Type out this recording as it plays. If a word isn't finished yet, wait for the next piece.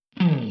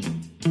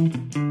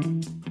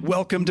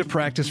Welcome to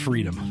Practice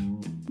Freedom.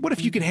 What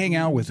if you could hang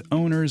out with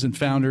owners and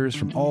founders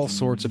from all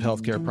sorts of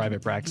healthcare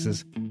private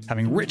practices,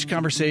 having rich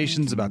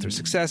conversations about their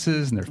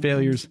successes and their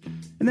failures,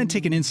 and then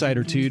take an insight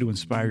or two to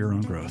inspire your own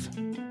growth?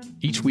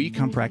 Each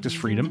week on Practice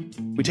Freedom,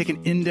 we take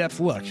an in-depth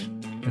look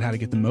at how to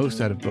get the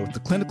most out of both the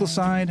clinical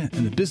side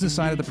and the business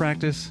side of the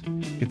practice,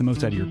 get the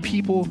most out of your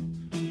people,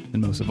 and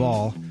most of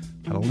all,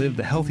 how to live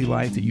the healthy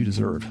life that you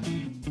deserve.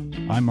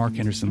 I'm Mark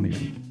Henderson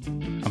Leary.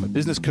 I'm a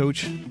business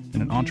coach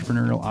and an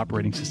entrepreneurial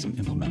operating system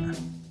implementer.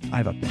 I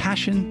have a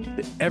passion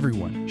that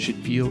everyone should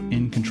feel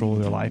in control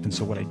of their life, and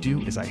so what I do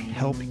is I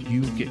help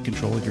you get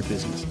control of your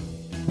business.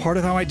 Part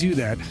of how I do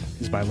that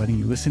is by letting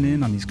you listen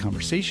in on these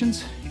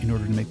conversations in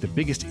order to make the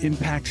biggest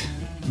impact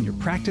in your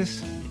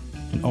practice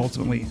and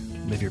ultimately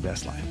live your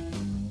best life.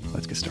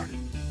 Let's get started.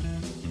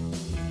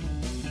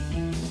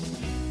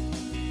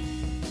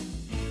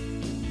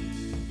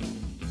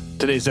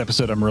 Today's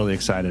episode I'm really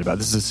excited about.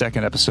 This is the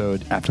second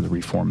episode after the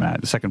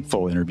reformat, the second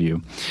full interview.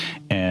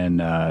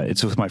 And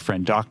it's with my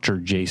friend, Dr.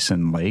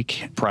 Jason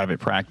Lake, private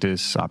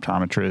practice,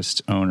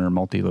 optometrist, owner,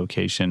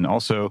 multi-location.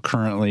 Also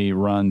currently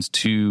runs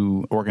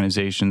two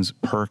organizations,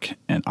 PERC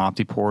and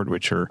OptiPort,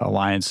 which are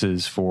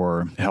alliances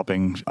for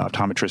helping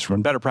optometrists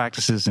run better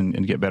practices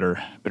and get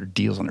better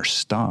deals on their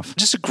stuff.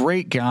 Just a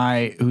great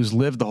guy who's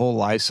lived the whole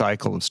life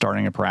cycle of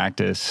starting a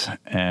practice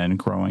and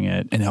growing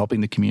it and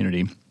helping the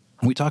community.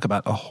 We talk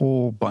about a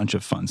whole bunch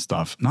of fun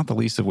stuff, not the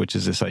least of which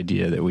is this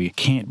idea that we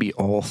can't be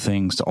all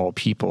things to all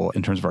people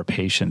in terms of our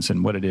patients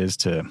and what it is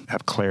to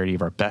have clarity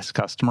of our best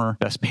customer,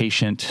 best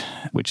patient,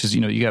 which is,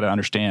 you got to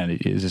understand,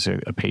 is this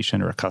a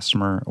patient or a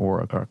customer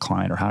or a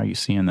client, or how are you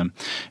seeing them,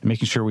 and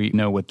making sure we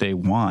know what they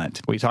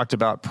want. We talked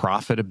about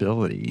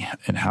profitability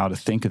and how to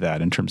think of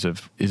that in terms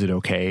of, is it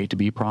okay to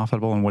be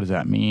profitable and what does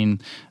that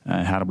mean?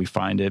 How do we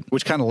find it?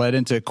 Which kind of led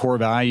into core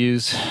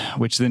values,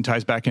 which then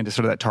ties back into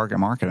sort of that target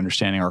market,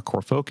 understanding our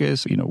core focus.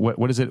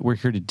 What is it we're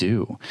here to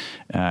do?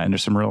 And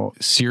there's some real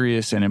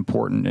serious and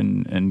important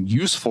and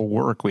useful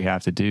work we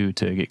have to do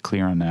to get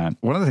clear on that.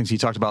 One of the things he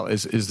talked about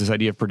is this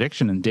idea of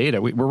prediction and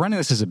data. We're running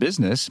this as a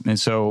business, and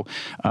so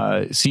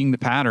seeing the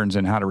patterns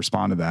and how to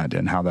respond to that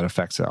and how that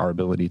affects our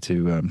ability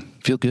to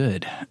feel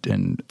good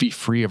and be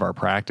free of our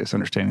practice,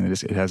 understanding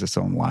that it has its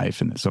own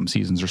life and that some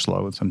seasons are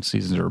slow and some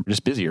seasons are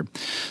just busier.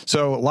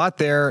 So a lot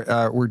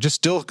there. We're just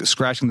still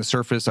scratching the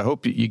surface. I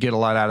hope you get a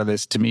lot out of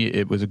this. To me,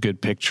 it was a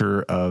good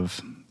picture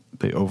of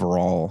the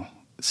overall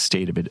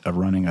state of it, of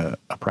running a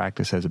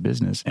practice as a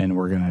business. And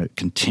we're going to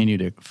continue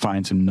to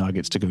find some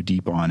nuggets to go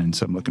deep on. And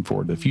so I'm looking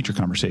forward to future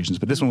conversations.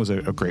 But this one was a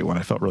great one.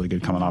 I felt really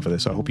good coming off of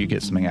this. So I hope you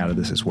get something out of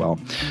this as well.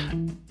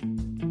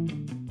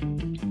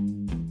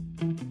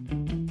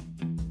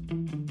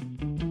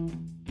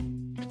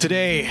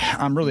 Today,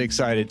 I'm really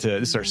excited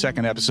this is our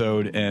second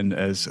episode. And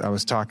as I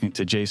was talking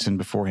to Jason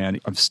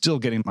beforehand, I'm still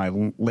getting my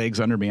legs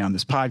under me on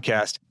this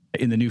podcast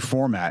in the new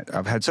format.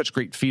 I've had such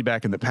great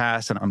feedback in the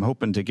past, and I'm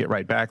hoping to get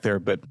right back there.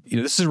 But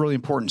this is a really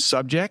important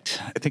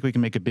subject. I think we can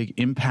make a big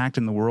impact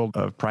in the world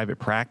of private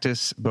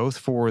practice, both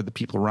for the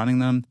people running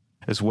them,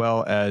 as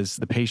well as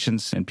the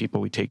patients and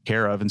people we take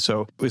care of. And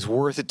so it was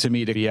worth it to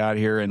me to be out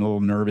here and a little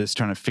nervous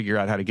trying to figure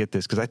out how to get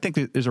this, because I think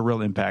that there's a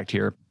real impact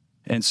here.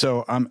 And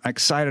so I'm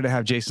excited to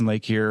have Jason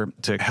Lake here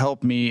to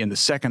help me in the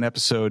second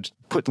episode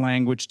put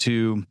language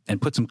to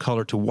and put some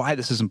color to why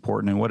this is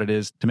important and what it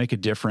is to make a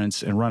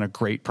difference and run a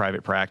great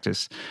private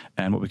practice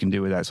and what we can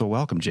do with that. So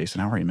welcome, Jason.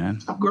 How are you, man?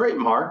 I'm great,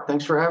 Mark.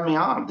 Thanks for having me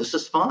on. This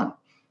is fun.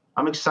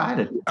 I'm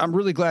excited. I'm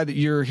really glad that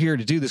you're here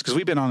to do this, because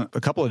we've been on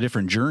a couple of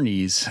different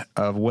journeys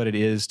of what it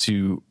is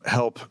to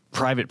help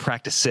private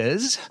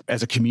practices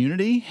as a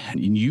community.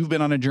 And you've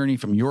been on a journey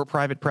from your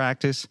private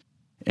practice.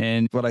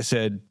 And what I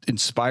said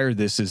inspired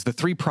this is the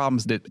three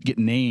problems that get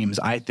names,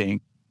 I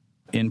think,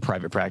 in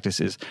private practice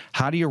is,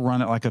 how do you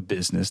run it like a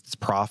business that's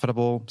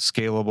profitable,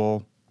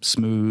 scalable,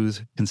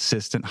 smooth,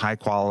 consistent, high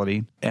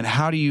quality? And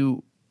how do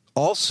you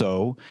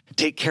also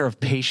take care of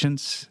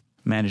patients,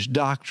 manage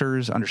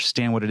doctors,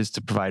 understand what it is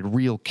to provide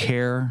real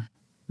care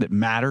that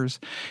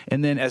matters?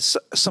 And then as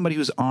somebody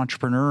who's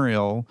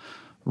entrepreneurial,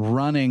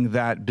 running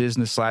that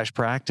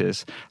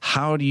business/practice,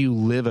 how do you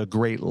live a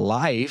great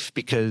life?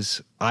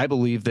 Because I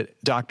believe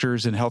that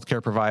doctors and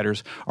healthcare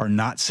providers are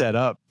not set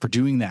up for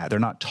doing that. They're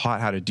not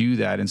taught how to do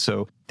that. And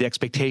so the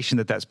expectation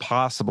that that's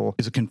possible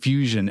is a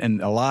confusion.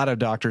 And a lot of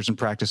doctors and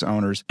practice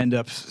owners end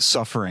up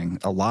suffering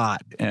a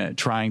lot,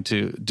 trying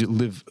to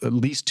live at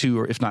least two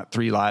or if not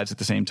three lives at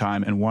the same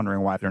time and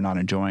wondering why they're not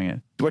enjoying it.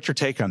 What's your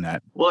take on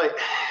that? Well,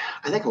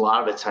 I think a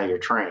lot of it's how you're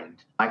trained.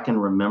 I can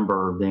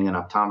remember being in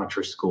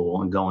optometry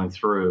school and going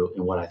through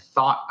and what I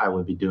thought I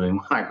would be doing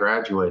when I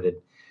graduated.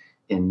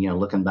 And,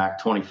 looking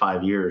back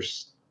 25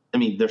 years, I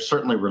mean, they're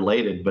certainly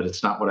related, but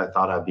it's not what I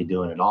thought I'd be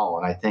doing at all.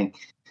 And I think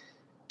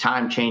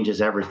time changes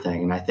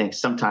everything. And I think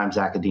sometimes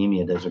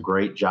academia does a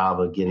great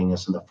job of getting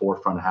us in the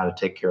forefront of how to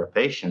take care of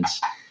patients.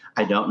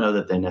 I don't know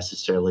that they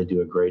necessarily do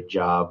a great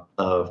job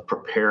of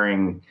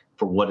preparing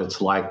for what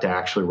it's like to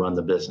actually run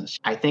the business.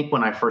 I think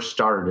when I first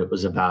started, it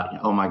was about,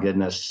 oh my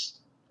goodness,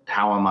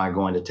 how am I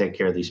going to take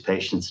care of these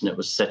patients? And it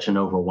was such an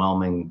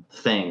overwhelming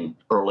thing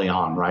early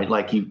on, right?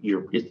 Like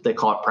they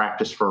call it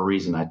practice for a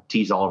reason. I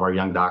tease all of our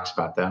young docs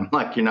about that. I'm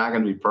like, you're not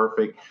going to be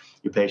perfect.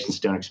 Your patients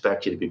don't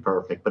expect you to be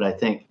perfect. But I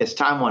think as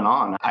time went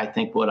on, I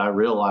think what I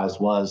realized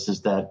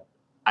is that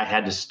I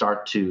had to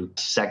start to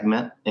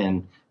segment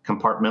and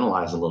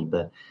compartmentalize a little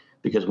bit.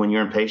 Because when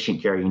you're in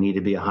patient care, you need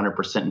to be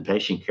 100% in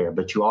patient care,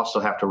 but you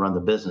also have to run the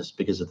business,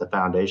 because if the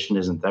foundation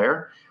isn't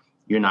there,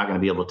 you're not going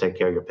to be able to take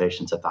care of your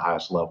patients at the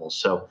highest level.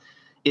 So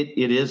it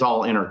is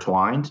all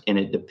intertwined, and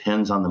it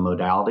depends on the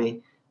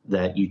modality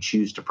that you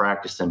choose to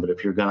practice in. But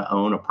if you're going to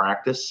own a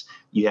practice,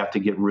 you have to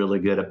get really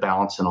good at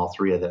balancing all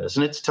three of those.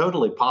 And it's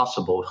totally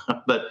possible.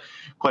 But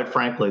quite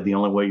frankly, the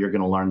only way you're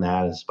going to learn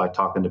that is by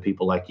talking to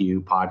people like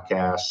you.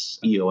 Podcasts,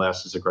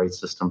 EOS is a great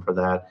system for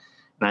that.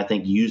 And I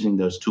think using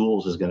those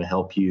tools is going to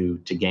help you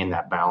to gain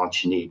that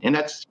balance you need. And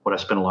that's what I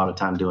spend a lot of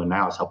time doing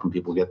now, is helping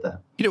people get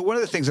that. One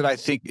of the things that I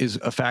think is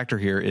a factor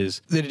here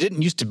is that it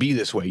didn't used to be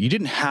this way. You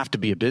didn't have to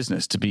be a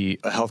business to be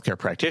a healthcare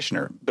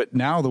practitioner. But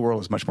now the world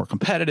is much more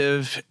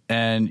competitive,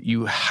 and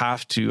you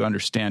have to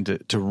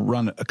understand to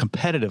run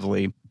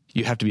competitively,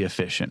 you have to be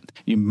efficient.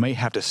 You may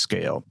have to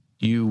scale.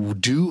 You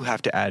do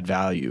have to add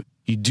value.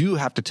 You do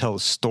have to tell a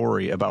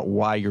story about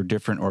why you're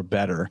different or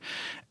better.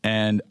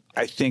 And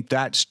I think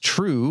that's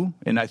true.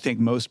 And I think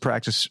most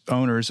practice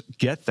owners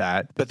get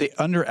that, but they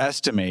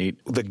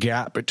underestimate the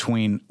gap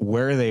between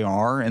where they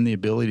are and the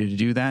ability to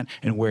do that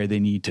and where they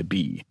need to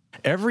be.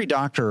 Every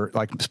doctor,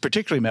 like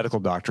particularly medical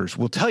doctors,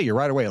 will tell you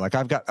right away, like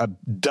I've got a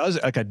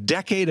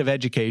decade of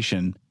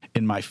education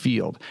in my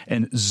field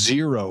and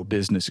zero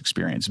business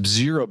experience,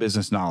 zero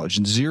business knowledge,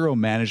 and zero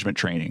management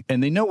training.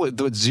 And they know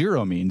what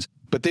zero means,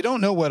 but they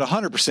don't know what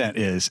 100%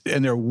 is.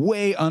 And they're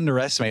way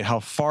underestimate how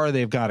far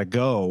they've got to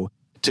go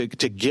to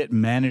get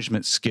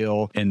management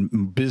skill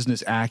and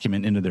business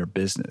acumen into their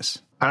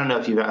business. I don't know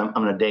if I'm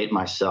going to date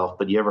myself,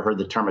 but you ever heard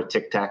the term a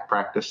tic-tac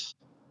practice?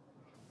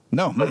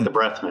 No. Like the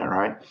breath mint,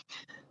 right?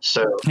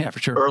 So yeah, for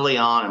sure. Early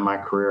on in my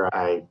career,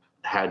 I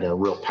had a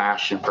real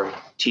passion for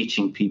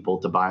teaching people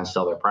to buy and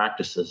sell their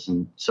practices.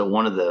 And so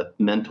one of the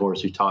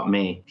mentors who taught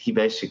me, he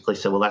basically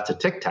said, well, that's a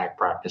tic-tac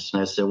practice.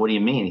 And I said, what do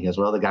you mean? He goes,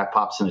 well, the guy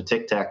pops in a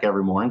tic-tac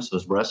every morning, so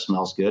his breath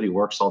smells good. He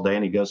works all day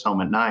and he goes home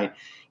at night.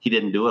 He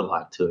didn't do a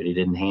lot to it. He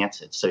didn't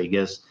enhance it. So he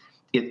goes,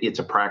 it's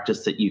a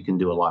practice that you can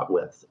do a lot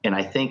with. And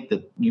I think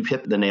that you've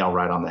hit the nail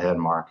right on the head,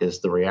 Mark, is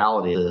the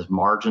reality is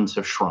margins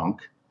have shrunk.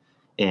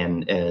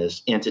 And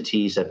as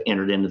entities have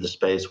entered into the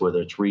space,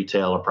 whether it's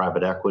retail or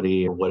private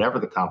equity or whatever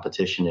the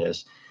competition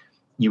is,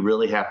 you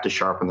really have to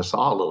sharpen the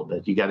saw a little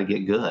bit. You got to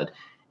get good.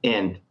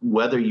 And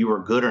whether you are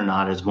good or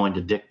not is going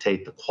to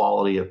dictate the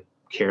quality of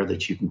care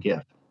that you can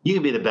give. You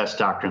can be the best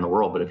doctor in the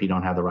world, but if you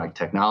don't have the right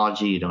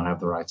technology, you don't have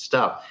the right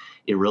stuff,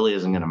 it really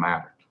isn't going to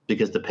matter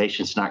because the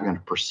patient's not going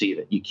to perceive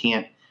it. You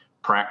can't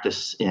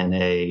practice in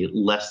a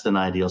less than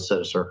ideal set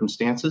of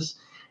circumstances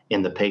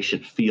and the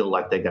patient feel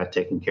like they got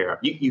taken care of.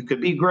 You could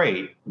be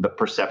great, but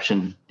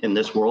perception in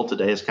this world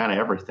today is kind of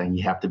everything.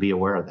 You have to be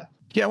aware of that.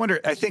 Yeah,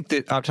 I think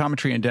that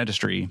optometry and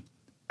dentistry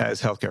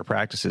as healthcare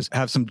practices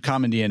have some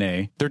common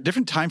DNA. They're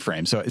different time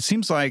frames. So it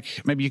seems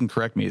like, maybe you can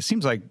correct me, it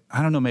seems like,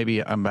 I don't know,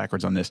 maybe I'm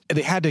backwards on this.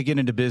 They had to get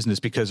into business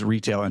because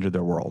retail entered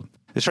their world.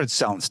 They started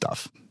selling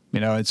stuff.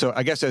 And so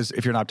I guess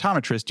if you're an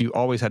optometrist, you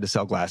always had to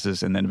sell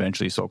glasses and then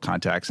eventually you sold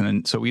contacts. And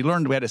then so we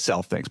learned we had to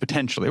sell things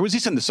potentially, or was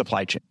this in the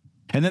supply chain?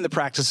 And then the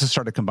practices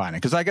started combining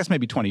because I guess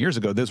maybe 20 years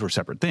ago, those were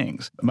separate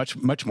things,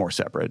 much more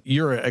separate.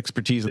 Your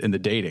expertise in the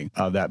dating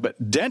of that.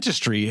 But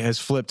dentistry has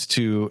flipped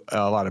to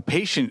a lot of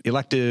patient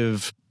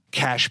elective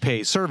cash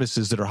pay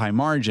services that are high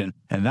margin.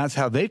 And that's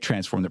how they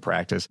transform the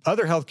practice.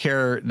 Other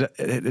healthcare,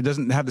 it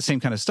doesn't have the same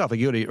kind of stuff. Like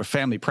you go to a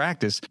family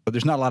practice, but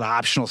there's not a lot of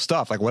optional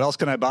stuff. Like what else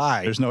can I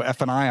buy? There's no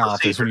F&I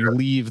office when you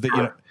leave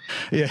that,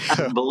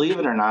 Yeah. Believe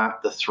it or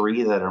not, the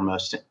three that are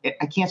most,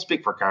 I can't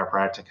speak for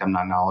chiropractic. I'm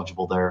not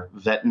knowledgeable there.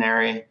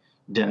 Veterinary,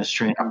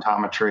 dentistry, and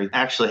optometry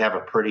actually have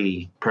a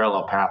pretty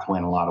parallel pathway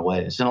in a lot of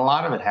ways. And a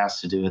lot of it has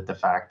to do with the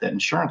fact that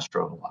insurance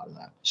drove a lot of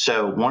that.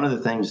 So one of the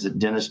things that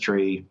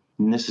dentistry,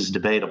 and this is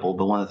debatable,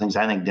 but one of the things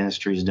I think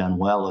dentistry has done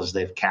well is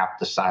they've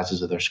capped the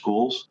sizes of their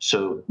schools.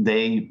 So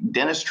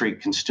dentistry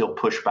can still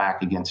push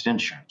back against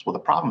insurance. Well, the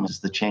problem is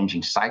the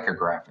changing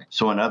psychographic.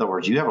 So in other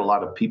words, you have a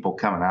lot of people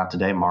coming out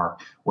today,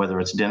 Mark, whether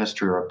it's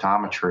dentistry or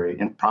optometry,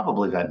 and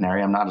probably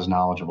veterinary. I'm not as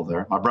knowledgeable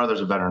there. My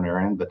brother's a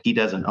veterinarian, but he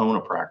doesn't own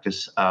a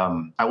practice.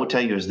 I would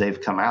tell you as they've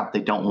come out,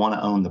 they don't want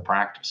to own the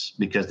practice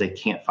because they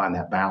can't find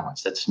that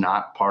balance. That's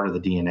not part of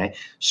the DNA.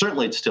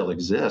 Certainly it still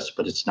exists,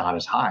 but it's not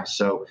as high.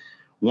 So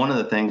one of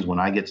the things when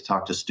I get to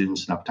talk to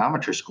students in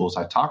optometry schools,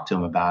 I talk to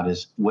them about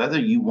is whether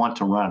you want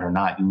to run or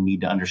not, you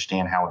need to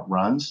understand how it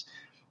runs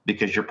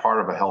because you're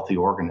part of a healthy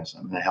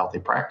organism and a healthy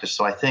practice.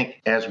 So I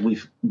think as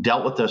we've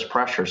dealt with those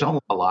pressures, a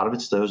lot of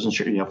it's those,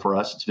 for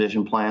us, it's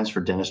vision plans. For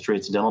dentistry,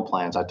 it's dental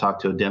plans. I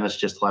talked to a dentist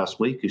just last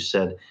week who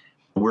said,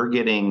 we're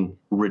getting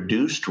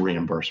reduced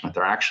reimbursement.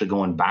 They're actually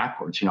going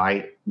backwards.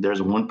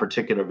 There's one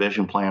particular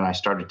vision plan I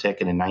started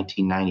taking in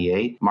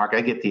 1998. Mark,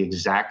 I get the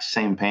exact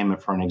same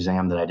payment for an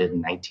exam that I did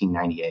in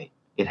 1998.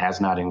 It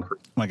has not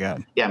increased. My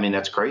God. Yeah, I mean,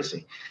 that's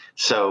crazy.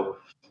 So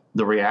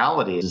the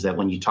reality is that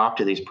when you talk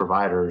to these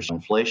providers,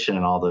 inflation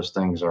and all those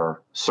things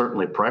are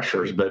certainly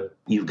pressures, but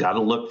you've got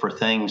to look for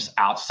things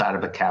outside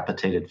of a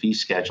capitated fee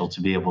schedule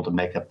to be able to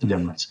make up the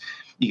difference.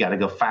 You got to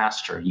go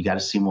faster. You got to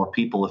see more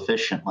people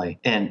efficiently.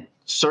 And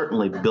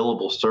certainly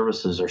billable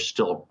services are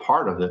still a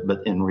part of it,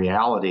 but in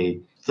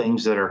reality,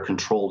 things that are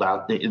controlled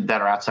out,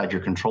 that are outside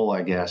your control,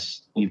 I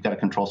guess, you've got to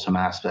control some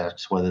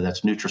aspects, whether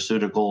that's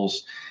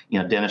nutraceuticals,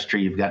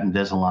 dentistry, you've got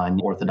Invisalign,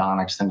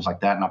 orthodontics, things like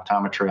that, and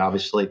optometry,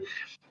 obviously.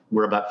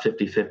 We're about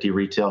 50-50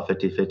 retail,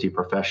 50-50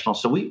 professional.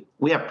 So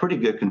we have pretty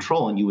good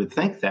control, and you would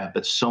think that,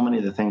 but so many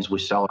of the things we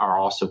sell are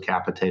also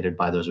capitated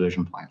by those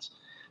vision plans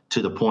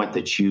to the point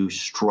that you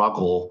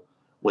struggle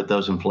with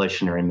those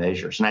inflationary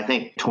measures. And I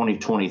think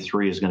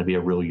 2023 is going to be a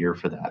real year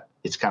for that.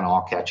 It's kind of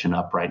all catching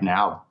up right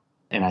now.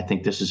 And I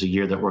think this is a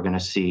year that we're going to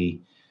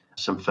see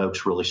some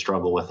folks really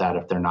struggle with that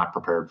if they're not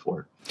prepared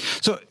for it.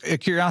 So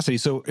curiosity,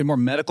 so in more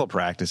medical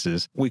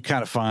practices, we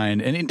kind of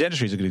find, and in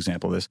dentistry is a good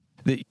example of this,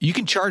 that you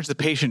can charge the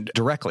patient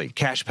directly,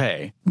 cash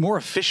pay, more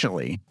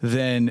efficiently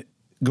than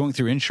going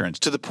through insurance,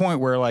 to the point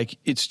where like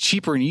it's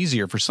cheaper and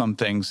easier for some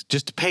things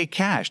just to pay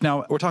cash.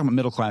 Now, we're talking about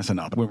middle class and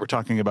up. When we're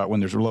talking about when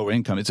there's low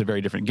income, it's a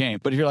very different game.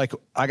 But if you're like,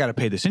 I got to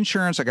pay this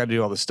insurance, I got to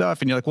do all this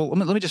stuff, and you're like, well,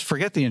 let me just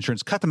forget the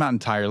insurance, cut them out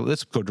entirely.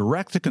 Let's go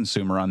direct to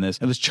consumer on this,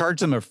 and let's charge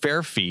them a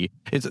fair fee.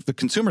 The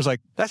consumer's like,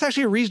 that's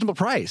actually a reasonable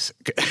price.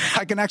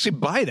 I can actually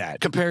buy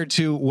that compared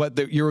to what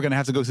you were going to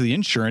have to go through the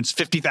insurance,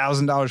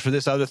 $50,000 for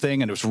this other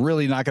thing, and it's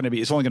really not going to be.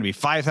 It's only going to be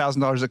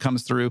 $5,000 that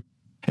comes through.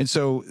 And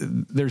so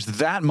there's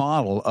that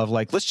model of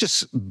like, let's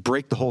just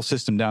break the whole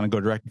system down and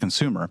go direct to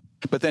consumer.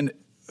 But then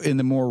in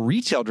the more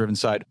retail driven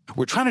side,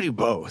 we're trying to do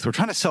both. We're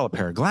trying to sell a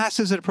pair of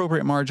glasses at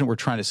appropriate margin. We're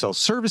trying to sell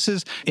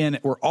services,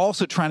 and we're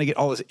also trying to get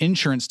all this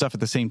insurance stuff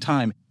at the same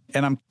time.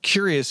 And I'm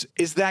curious,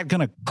 is that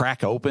going to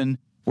crack open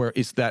where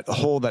it's that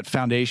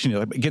foundation,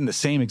 like getting the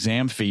same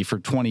exam fee for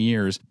 20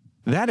 years?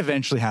 That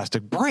eventually has to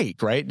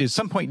break, right? At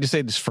some point, you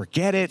say, just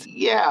forget it.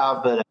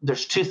 Yeah, but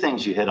there's two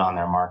things you hit on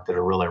there, Mark, that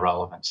are really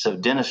relevant. So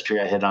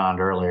dentistry, I hit on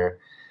earlier,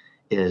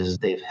 is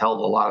they've held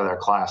a lot of their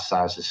class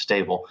sizes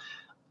stable.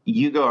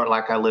 You go,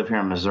 like I live here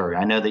in Missouri.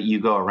 I know that you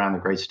go around the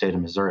great state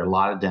of Missouri, a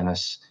lot of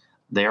dentists,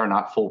 they are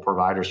not full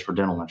providers for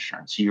dental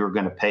insurance. You're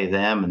going to pay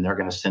them, and they're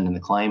going to send in the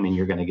claim, and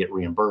you're going to get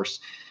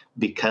reimbursed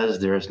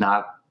because there is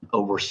not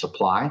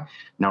oversupply.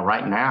 Now,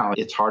 right now,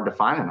 it's hard to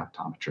find an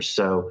optometrist.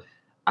 So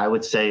I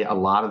would say a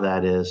lot of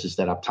that is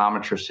that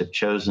optometrists have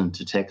chosen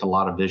to take a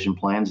lot of vision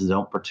plans that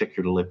don't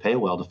particularly pay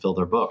well to fill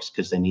their books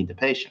because they need the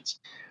patients.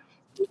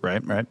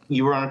 Right.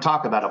 You were going to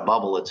talk about a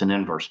bubble. It's an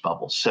inverse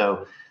bubble.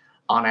 So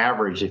on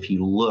average, if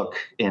you look,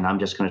 and I'm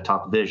just going to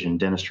talk vision,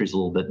 dentistry is a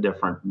little bit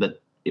different,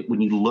 but when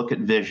you look at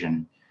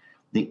vision,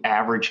 the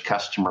average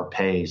customer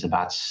pays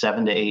about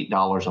 $7 to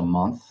 $8 a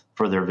month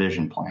for their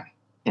vision plan.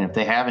 And if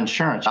they have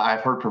insurance, I've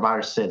heard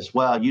providers say this,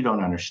 well, you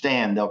don't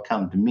understand. They'll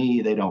come to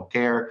me. They don't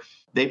care.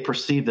 They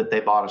perceive that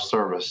they bought a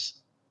service.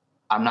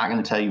 I'm not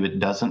going to tell you it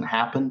doesn't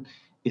happen.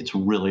 It's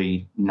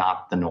really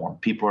not the norm.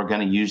 People are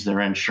going to use their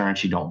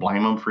insurance. You don't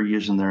blame them for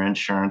using their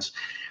insurance.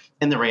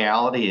 And the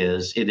reality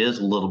is, it is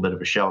a little bit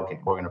of a shell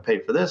game. We're going to pay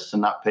for this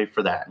and not pay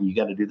for that. And you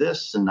got to do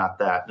this and not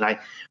that. And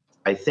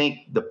I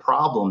think the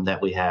problem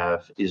that we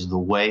have is the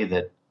way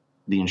that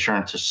the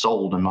insurance is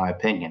sold, in my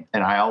opinion.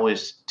 And I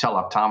always tell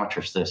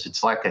optometrists this.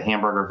 It's like a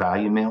hamburger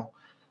value meal.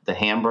 The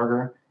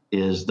hamburger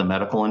is the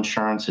medical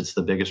insurance. It's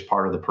the biggest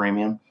part of the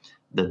premium.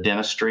 The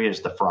dentistry is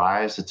the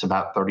fries. It's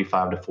about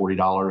 $35 to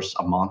 $40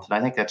 a month. And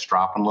I think that's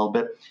dropping a little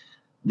bit.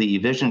 The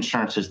vision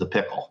insurance is the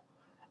pickle.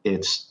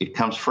 It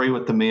comes free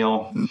with the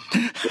meal.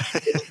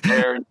 It's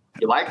there.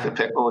 You like the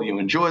pickle. You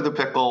enjoy the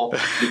pickle.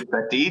 You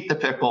expect to eat the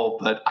pickle.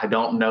 But I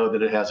don't know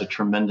that it has a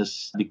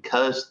tremendous,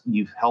 because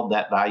you've held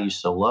that value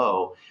so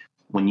low.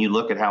 When you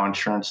look at how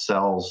insurance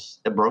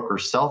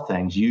brokers sell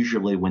things,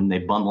 usually when they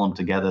bundle them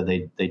together,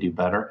 they do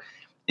better.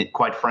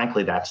 Quite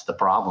frankly, that's the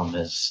problem,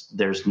 is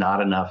there's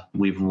not enough.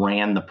 We've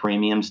ran the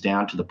premiums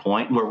down to the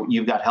point where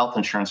you've got health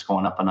insurance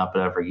going up and up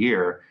every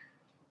year.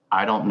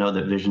 I don't know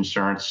that vision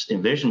insurance,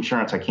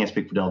 I can't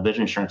speak for dental,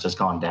 vision insurance has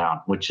gone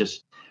down, which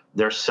is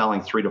they're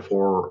selling 3 to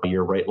 4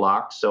 year rate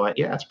locks. So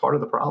yeah, it's part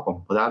of the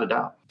problem, without a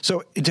doubt.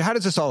 So how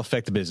does this all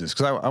affect the business?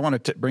 Because I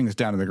want to bring this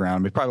down to the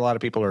ground. Probably a lot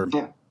of people are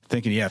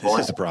thinking, this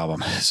is the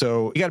problem.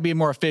 So you got to be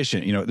more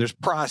efficient. There's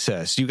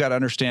process. You got to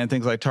understand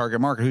things like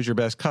target market. Who's your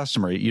best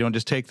customer? You don't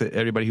just take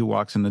everybody who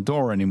walks in the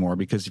door anymore,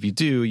 because if you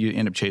do, you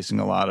end up chasing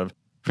a lot of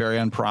very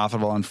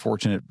unprofitable,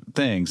 unfortunate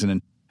things.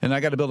 And I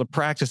got to build a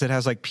practice that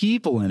has like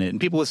people in it and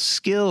people with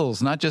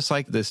skills, not just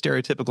like the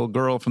stereotypical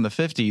girl from the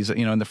 50s,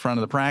 in the front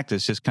of the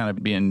practice, just kind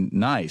of being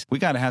nice. We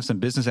got to have some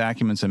business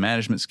acumen, some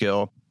management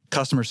skill,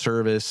 customer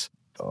service,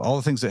 all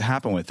the things that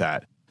happen with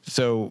that.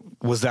 So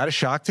was that a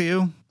shock to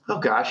you? Oh,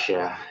 gosh,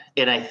 yeah.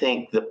 And I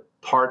think the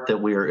part that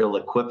we are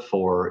ill-equipped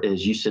for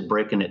is, you said,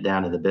 breaking it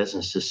down to the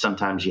business, is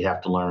sometimes you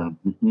have to learn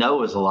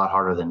no is a lot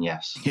harder than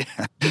yes. Yeah.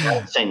 You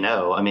gotta say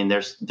no. I mean, there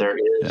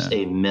is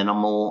a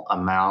minimal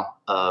amount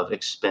of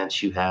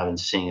expense you have in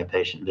seeing a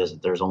patient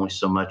visit. There's only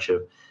so much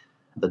of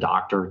the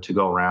doctor to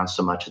go around,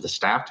 so much of the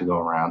staff to go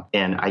around.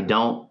 And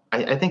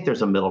I think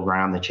there's a middle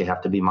ground that you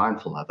have to be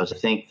mindful of. I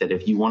think that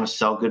if you want to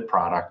sell good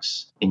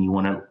products and you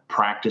want to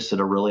practice at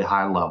a really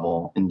high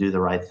level and do the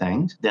right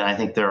things, then I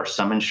think there are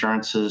some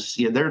insurances,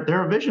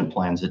 there are vision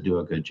plans that do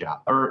a good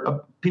job.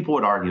 Or people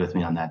would argue with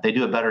me on that. They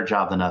do a better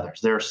job than others.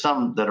 There are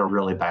some that are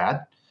really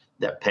bad,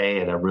 that pay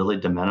at a really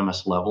de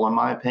minimis level, in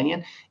my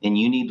opinion. And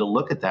you need to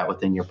look at that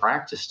within your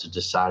practice to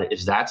decide,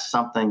 is that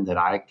something that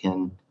I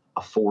can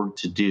afford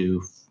to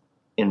do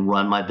and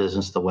run my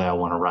business the way I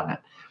want to run it?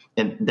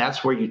 And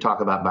that's where you talk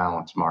about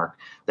balance, Mark.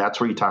 That's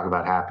where you talk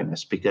about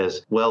happiness,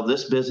 because, well,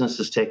 this business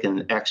has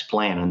taken X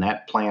plan and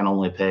that plan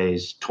only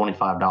pays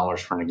 $25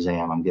 for an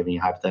exam. I'm giving you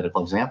a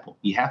hypothetical example.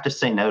 You have to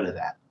say no to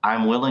that.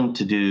 I'm willing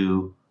to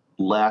do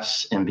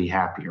less and be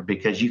happier,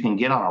 because you can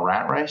get on a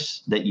rat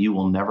race that you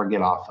will never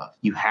get off of.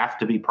 You have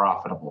to be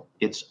profitable.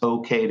 It's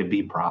okay to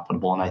be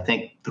profitable. And I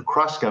think the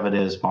crux of it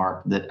is,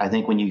 Mark, that I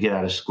think when you get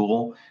out of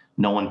school,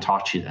 no one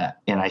taught you that.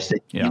 And I said,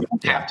 you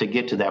have to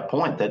get to that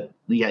point that,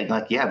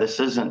 this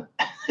isn't,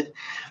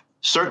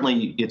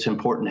 certainly it's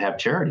important to have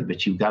charity,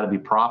 but you've got to be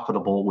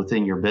profitable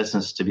within your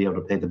business to be able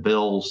to pay the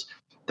bills,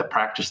 to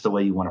practice the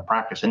way you want to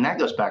practice. And that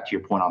goes back to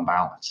your point on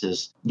balance,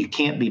 is you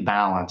can't be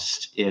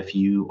balanced if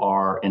you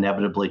are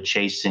inevitably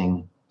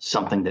chasing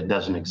something that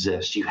doesn't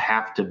exist. You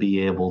have to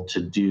be able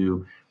to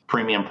do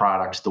premium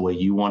products the way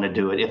you want to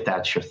do it, if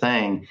that's your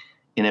thing.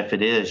 And if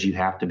it is, you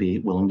have to be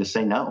willing to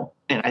say no.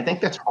 And I think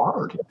that's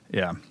hard.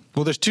 Yeah.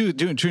 Well, there's two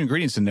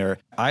ingredients in there.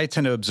 I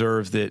tend to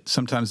observe that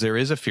sometimes there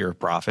is a fear of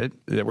profit,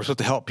 that we're supposed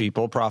to help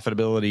people.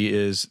 Profitability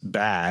is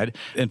bad.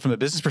 And from a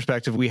business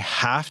perspective, we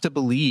have to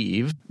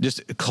believe,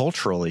 just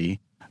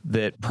culturally,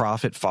 that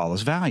profit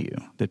follows value,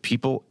 that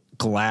people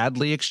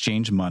gladly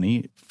exchange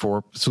money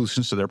for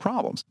solutions to their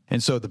problems.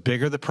 And so the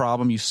bigger the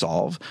problem you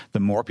solve, the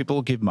more people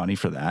will give money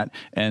for that,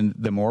 and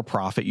the more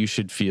profit you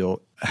should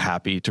feel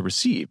happy to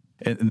receive.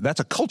 And that's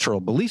a cultural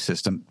belief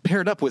system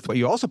paired up with what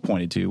you also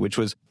pointed to, which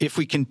was, if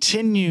we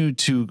continue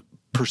to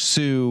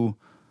pursue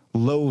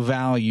low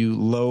value,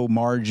 low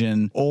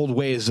margin, old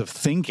ways of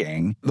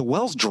thinking, the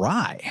well's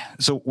dry.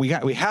 So we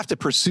have to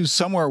pursue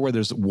somewhere where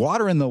there's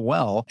water in the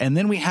well. And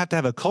then we have to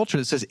have a culture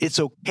that says it's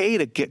okay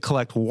to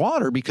collect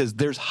water because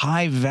there's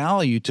high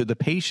value to the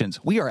patients.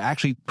 We are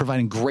actually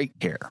providing great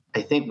care.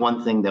 I think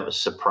one thing that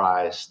was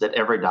surprised that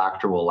every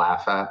doctor will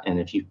laugh at, and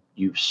if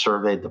you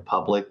surveyed the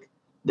public,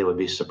 they would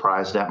be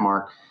surprised at,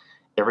 Mark.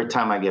 Every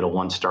time I get a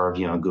 1-star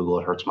review on Google,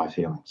 it hurts my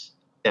feelings.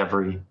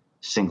 Every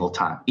single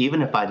time,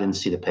 even if I didn't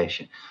see the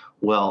patient.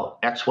 Well,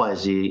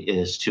 XYZ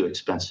is too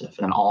expensive.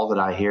 And all that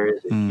I hear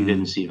is you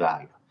didn't see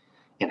value.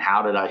 And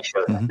how did I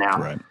show that?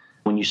 Now,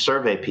 when you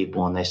survey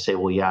people and they say,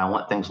 well, yeah, I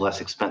want things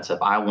less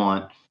expensive. I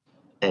want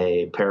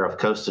a pair of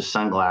Costa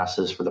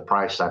sunglasses for the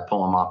price I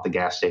pull them off the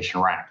gas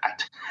station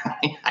rack.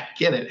 I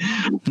get it.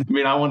 I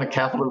mean, I want a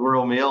Capital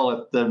Grille meal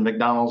at the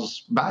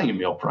McDonald's value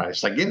meal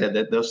price. I get it,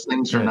 that those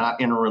things are not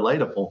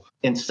interrelatable.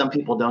 And some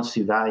people don't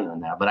see value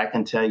in that. But I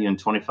can tell you, in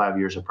 25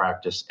 years of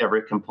practice,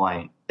 every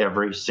complaint,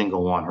 every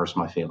single one hurts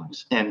my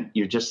feelings. And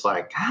you're just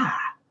like,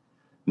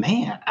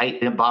 man,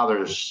 it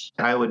bothers.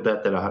 I would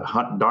bet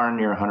that darn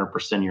near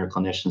 100% of your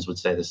clinicians would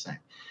say the same.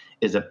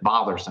 Is it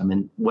bothers them?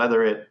 And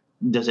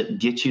does it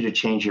get you to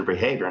change your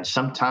behavior? And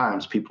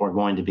sometimes people are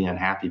going to be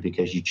unhappy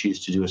because you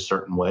choose to do a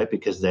certain way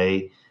because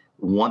they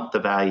want the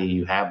value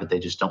you have, but they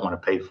just don't want to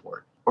pay for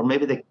it. Or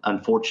maybe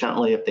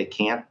unfortunately, if they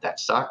can't,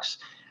 that sucks.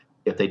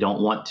 If they don't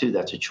want to,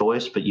 that's a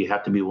choice, but you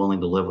have to be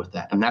willing to live with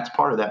that. And that's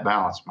part of that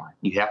balance, Mark.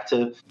 You have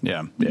to,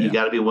 you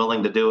got to be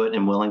willing to do it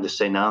and willing to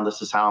say, no,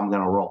 this is how I'm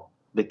going to roll.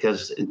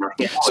 Because in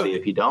reality,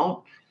 if you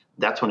don't,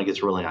 that's when it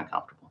gets really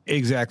uncomfortable.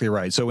 Exactly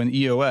right. So in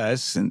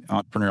EOS, an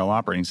entrepreneurial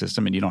operating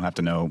system, and you don't have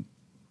to know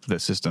the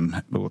system,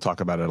 but we'll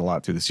talk about it a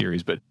lot through the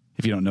series. But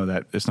if you don't know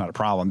that, it's not a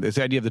problem. It's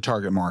the idea of the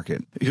target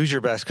market. Who's your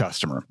best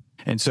customer?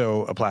 And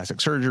so a plastic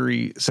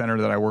surgery center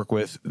that I work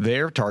with,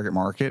 their target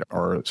market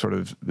are sort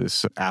of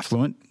this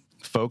affluent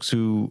folks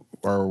who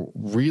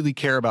really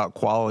care about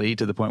quality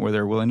to the point where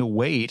they're willing to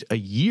wait a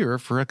year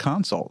for a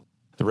consult.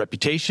 The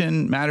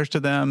reputation matters to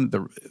them.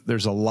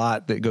 There's a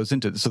lot that goes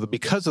into it. So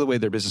because of the way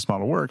their business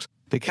model works,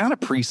 they kind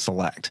of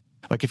pre-select.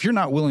 Like if you're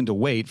not willing to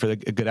wait for a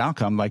good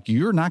outcome, like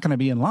you're not going to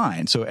be in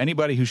line. So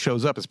anybody who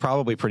shows up is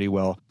probably pretty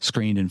well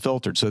screened and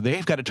filtered. So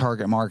they've got a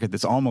target market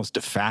that's almost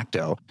de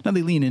facto. Now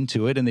they lean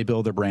into it and they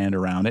build their brand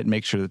around it and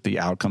make sure that the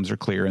outcomes are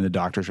clear and the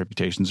doctor's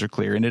reputations are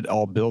clear, and it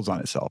all builds on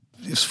itself.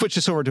 Switch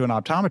this over to an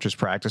optometrist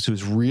practice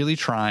who's really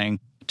trying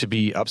to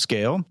be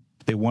upscale.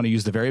 They want to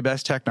use the very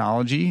best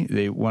technology.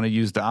 They want to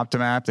use the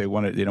Optimap. They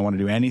don't want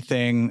to do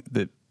anything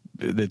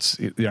that's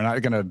they're not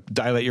going to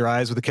dilate your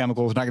eyes with the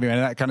chemicals. They're not going to do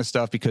any of that kind of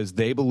stuff because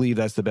they believe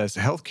that's the best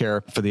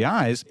healthcare for the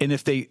eyes. And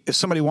if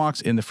somebody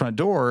walks in the front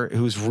door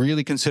who's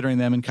really considering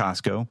them in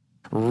Costco,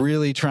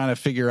 really trying to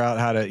figure out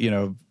how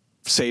to,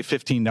 save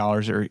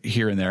 $15 or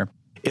here and there,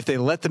 if they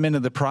let them into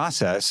the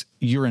process,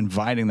 you're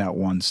inviting that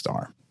 1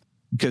 star.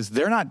 because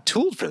they're not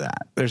tooled for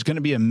that. There's going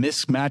to be a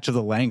mismatch of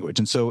the language.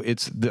 And so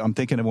I'm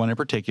thinking of one in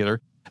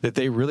particular that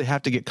they really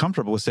have to get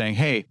comfortable with saying,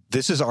 hey,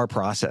 this is our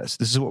process.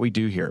 This is what we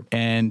do here.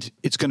 And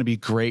it's going to be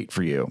great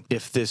for you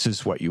if this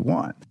is what you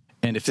want.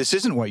 And if this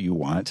isn't what you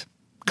want,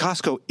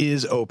 Costco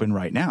is open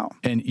right now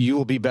and you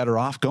will be better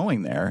off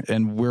going there.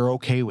 And we're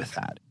okay with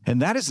that.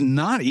 And that is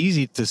not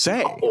easy to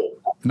say,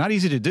 not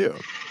easy to do.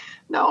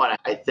 No, and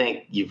I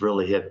think you've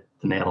really hit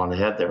the nail on the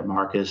head there,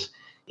 Marcus.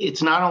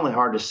 It's not only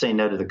hard to say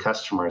no to the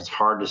customer, it's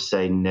hard to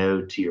say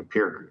no to your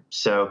peer group.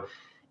 So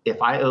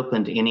if I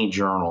opened any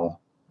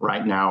journal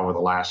right now over the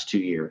last 2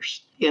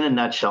 years, in a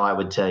nutshell, I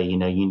would tell you,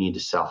 you need to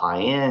sell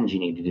high end, you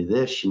need to do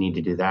this, you need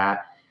to do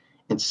that.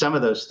 And some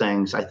of those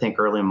things I think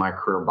early in my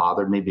career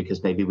bothered me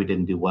because maybe we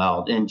didn't do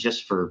well. And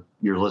just for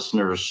your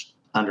listeners'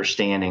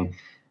 understanding,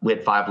 we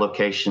had 5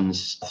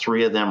 locations.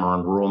 3 of them are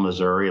in rural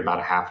Missouri, about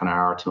a half an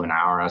hour to an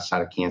hour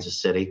outside of Kansas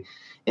City,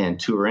 and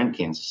 2 are in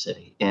Kansas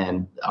City.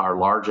 And our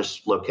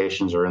largest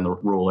locations are in the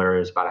rural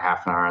areas, about a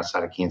half an hour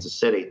outside of Kansas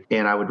City.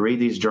 And I would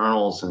read these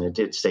journals and it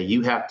did say,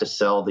 you have to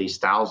sell these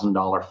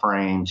 $1,000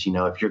 frames,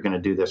 if you're going to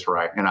do this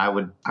right. And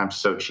I'm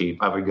so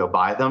cheap. I would go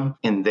buy them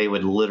and they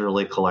would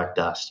literally collect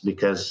dust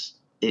because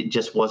it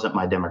just wasn't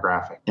my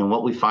demographic. And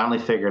what we finally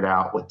figured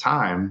out with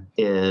time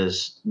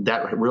is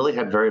that really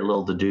had very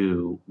little to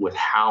do with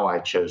how I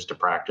chose to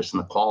practice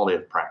and the quality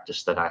of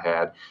practice that I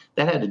had.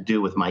 That had to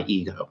do with my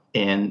ego.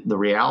 And the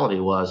reality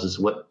is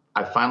what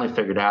I finally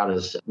figured out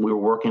is we were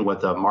working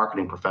with a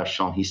marketing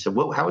professional. And he said,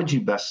 well, how would you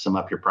best sum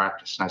up your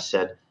practice? And I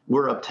said,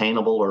 we're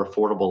obtainable or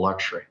affordable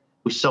luxury.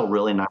 We sell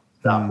really nice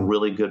stuff,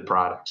 really good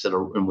products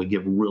and we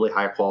give really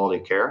high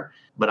quality care.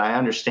 But I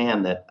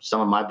understand that some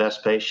of my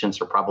best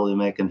patients are probably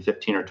making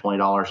 $15 or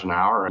 $20 an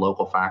hour in a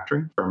local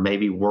factory, or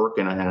maybe work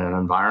in an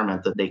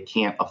environment that they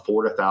can't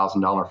afford a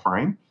 $1,000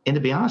 frame. And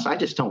to be honest, I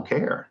just don't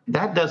care.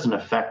 That doesn't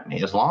affect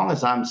me. As long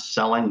as I'm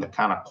selling the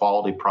kind of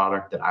quality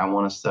product that I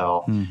want to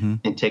sell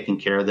and taking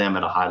care of them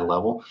at a high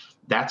level,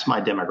 that's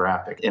my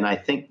demographic. And I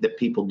think that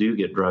people do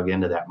get drug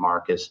into that,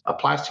 Marcus. A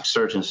plastic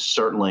surgeon is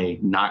certainly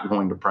not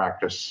going to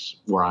practice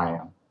where I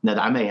am. Now,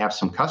 I may have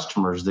some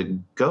customers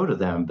that go to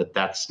them, but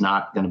that's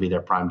not going to be their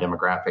prime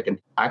demographic. And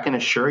I can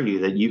assure you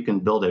that you can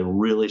build a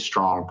really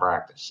strong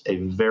practice, a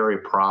very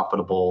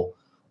profitable,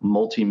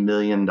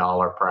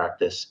 multi-million-dollar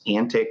practice,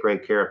 and take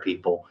great care of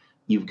people.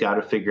 You've got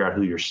to figure out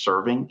who you're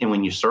serving. And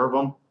when you serve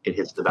them, it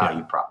hits the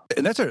value prop.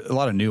 And that's a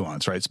lot of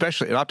nuance, right?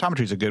 Especially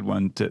optometry is a good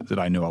one that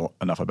I know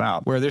enough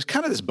about, where there's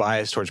kind of this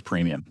bias towards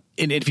premium.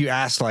 And if you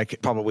ask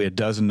probably a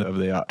dozen of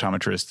the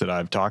optometrists that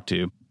I've talked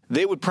to,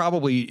 they would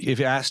probably, if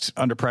you asked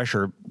under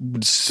pressure,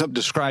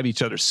 describe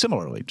each other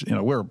similarly.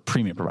 We're a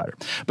premium provider.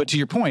 But to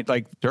your point,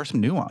 there are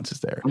some nuances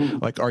there.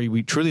 Are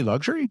we truly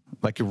luxury?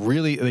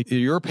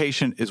 Your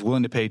patient is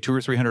willing to pay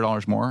 $200 or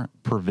 $300 more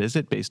per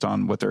visit based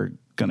on what they're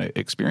going to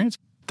experience?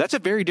 That's a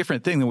very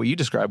different thing than what you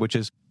described, which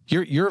is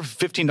your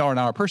 $15 an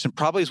hour person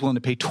probably is willing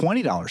to pay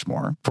 $20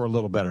 more for a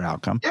little better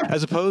outcome,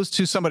 as opposed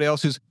to somebody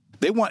else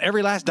they want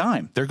every last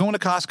dime. They're going to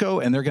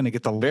Costco and they're going to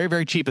get the very,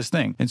 very cheapest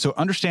thing. And so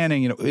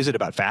understanding, is it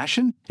about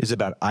fashion? Is it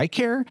about eye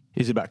care?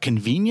 Is it about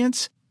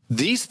convenience?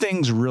 These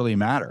things really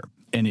matter.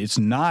 And it's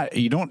not,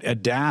 you don't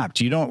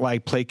adapt. You don't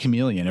play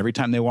chameleon. Every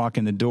time they walk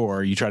in the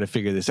door, you try to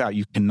figure this out.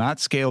 You cannot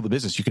scale the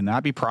business. You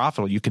cannot be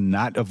profitable. You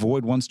cannot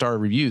avoid 1-star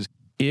reviews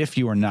if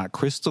you are not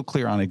crystal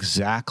clear on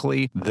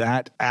exactly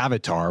that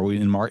avatar.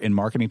 In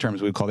marketing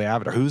terms, we would call the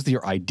avatar. Who's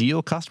your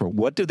ideal customer?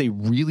 What do they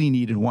really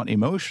need and want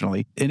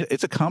emotionally? And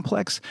it's a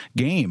complex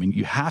game, and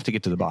you have to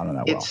get to the bottom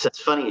of that.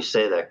 It's funny you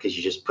say that because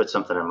you just put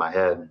something in my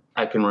head.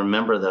 I can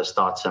remember those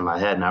thoughts in my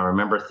head, and I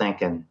remember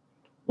thinking,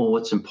 well,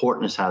 what's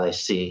important is how they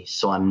see.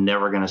 So I'm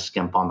never going to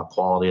skimp on the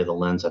quality of the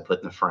lens I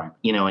put in the frame.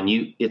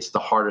 It's the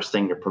hardest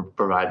thing to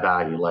provide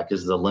value.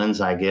 Is the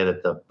lens I get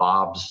at the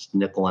Bob's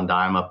nickel and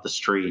dime up the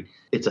street,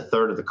 it's a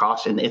third of the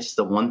cost. And it's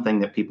the one thing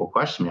that people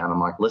question me on. I'm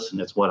like,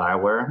 listen, it's what I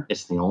wear.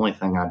 It's the only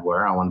thing I'd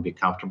wear. I want to be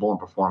comfortable and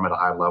perform at a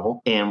high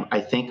level. And I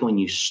think when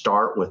you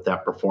start with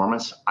that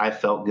performance, I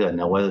felt good.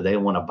 Now, whether they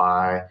want to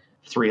buy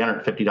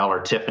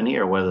 $350 Tiffany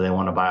or whether they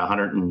want to buy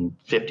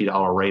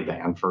 $150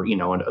 Ray-Ban for,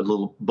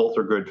 both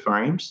are good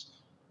frames.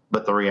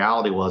 But the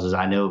reality is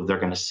I know they're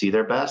going to see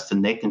their best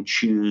and they can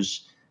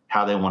choose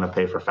how they want to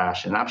pay for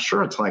fashion. And I'm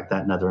sure it's like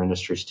that in other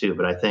industries too.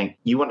 But I think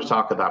you want to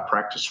talk about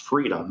practice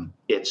freedom.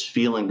 It's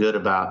feeling good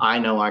about, I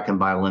know I can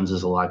buy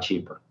lenses a lot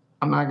cheaper.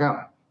 I'm not going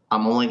to.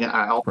 I'm only going to,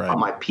 I want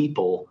my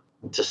people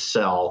to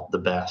sell the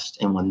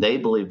best. And when they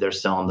believe they're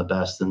selling the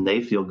best, then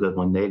they feel good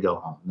when they go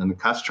home. And the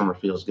customer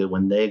feels good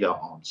when they go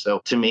home.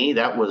 So to me,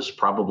 that was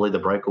probably the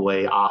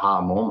breakaway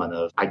aha moment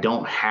of I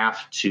don't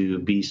have to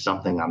be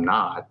something I'm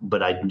not,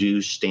 but I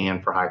do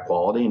stand for high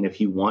quality. And if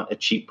you want a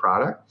cheap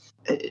product,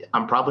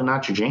 I'm probably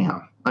not your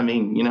jam.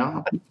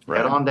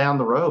 Head on down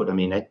the road.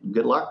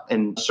 Good luck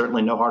and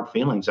certainly no hard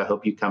feelings. I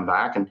hope you come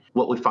back. And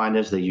what we find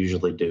is they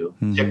usually do,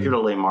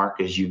 particularly, Mark,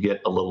 as you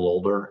get a little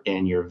older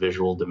and your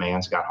visual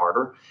demands got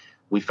harder.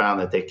 We found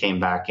that they came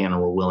back in and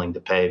were willing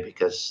to pay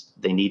because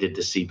they needed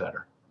to see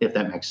better, if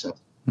that makes sense.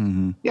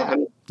 Mm-hmm. Yeah.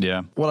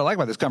 Yeah. What I like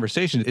about this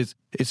conversation is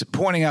it's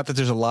pointing out that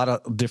there's a lot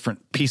of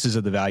different pieces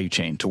of the value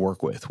chain to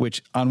work with,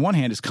 which on one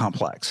hand is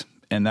complex.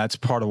 And that's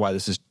part of why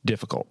this is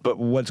difficult. But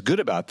what's good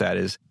about that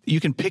is you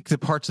can pick the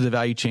parts of the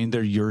value chain that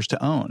are yours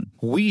to own.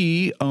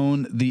 We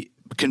own the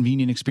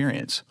convenient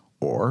experience,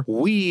 or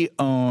we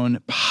own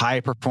high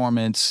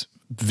performance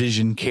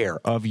vision care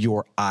of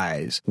your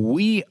eyes.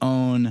 We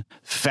own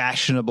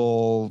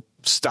fashionable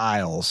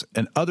styles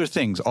and other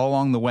things all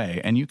along the way.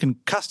 And you can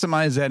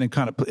customize that and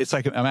kind of, it's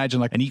like, imagine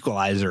like an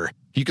equalizer.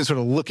 You can sort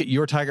of look at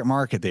your target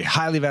market. They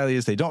highly value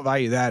this. They don't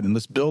value that. And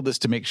let's build this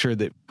to make sure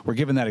that we're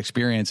giving that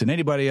experience. And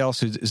anybody else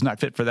who is not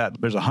fit for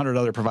that, there's 100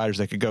 other providers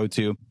they could go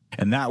to.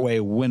 And that way,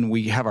 when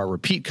we have our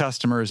repeat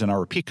customers and our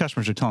repeat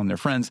customers are telling their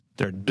friends,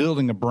 they're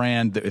building a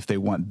brand that if they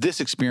want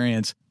this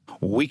experience,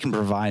 we can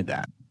provide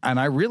that. And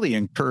I really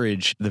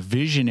encourage the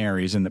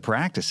visionaries and the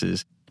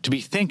practices to be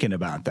thinking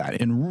about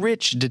that in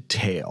rich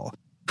detail.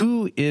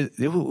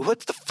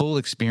 What's the full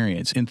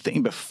experience in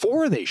thinking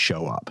before they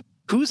show up?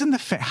 Who's in the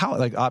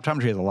like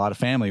optometry has a lot of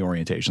family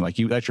orientation. Like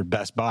that's your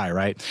best buy,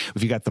 right?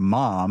 If you got the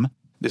mom,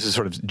 this is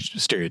sort of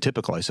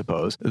stereotypical, I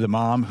suppose, the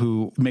mom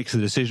who makes the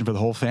decision for the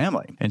whole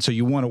family. And so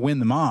you want to win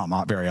the mom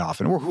very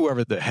often, or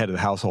whoever the head of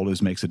the household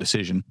is makes a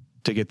decision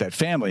to get that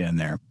family in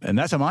there. And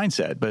that's a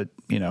mindset, but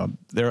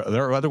there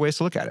are other ways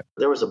to look at it.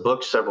 There was a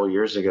book several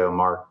years ago,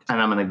 Mark,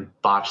 and I'm going to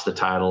botch the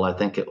title. I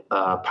think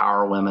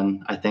Power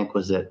Women, I think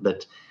was it.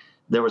 But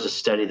there was a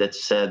study that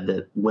said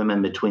that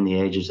women between the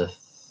ages of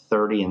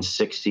 30 and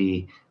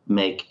 60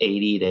 make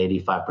 80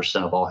 to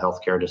 85% of all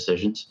healthcare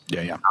decisions.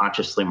 Yeah.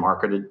 Consciously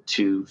marketed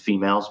to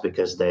females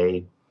because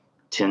they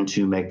tend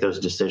to make those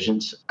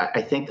decisions.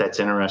 I think that's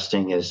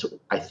interesting is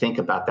I think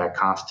about that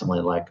constantly,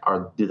 like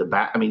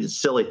it's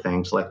silly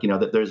things like,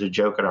 there's a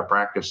joke at our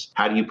practice.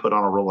 How do you put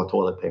on a roll of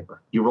toilet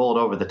paper? You roll it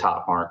over the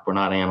top, Mark. We're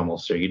not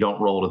animals, so you don't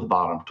roll to the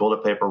bottom.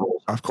 Toilet paper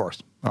rolls. Of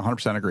course.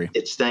 100% agree.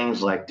 It's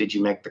things like, did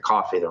you make the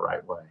coffee the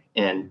right way?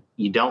 And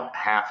you don't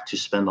have to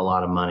spend a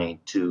lot of money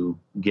to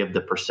give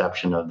the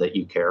perception of that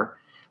you care.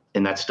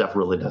 And that stuff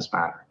really does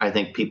matter. I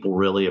think people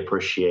really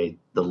appreciate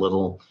the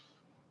little,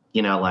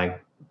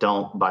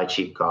 don't buy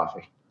cheap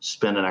coffee.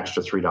 Spend an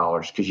extra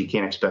 $3 because you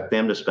can't expect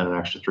them to spend an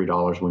extra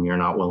 $3 when you're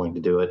not willing to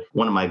do it.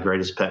 One of my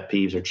greatest pet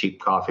peeves are cheap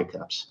coffee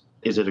cups.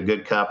 Is it a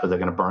good cup? Are they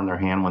going to burn their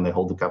hand when they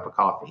hold the cup of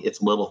coffee?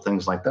 It's little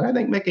things like that I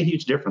think make a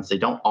huge difference. They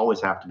don't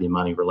always have to be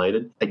money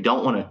related. I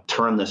don't want to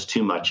turn this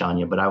too much on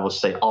you, but I will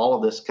say all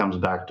of this comes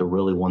back to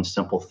really one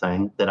simple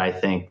thing that I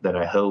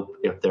hope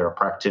if there are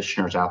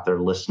practitioners out there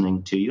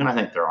listening to you, and I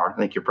think there are, I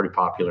think you're a pretty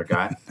popular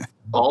guy.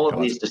 All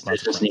of these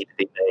decisions need to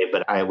be made,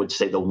 but I would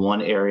say the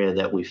one area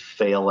that we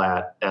fail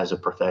at as a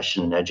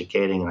profession in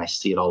educating, and I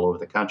see it all over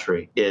the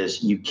country,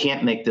 is you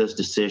can't make those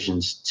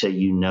decisions till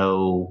you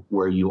know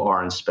where you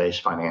are in space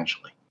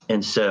financially.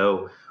 And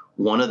so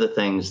one of the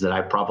things that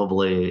I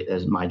probably,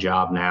 as my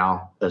job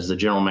now, as the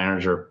general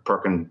manager of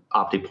Perkin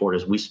Optiport,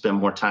 is we spend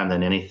more time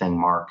than anything,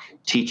 Mark,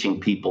 teaching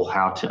people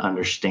how to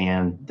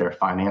understand their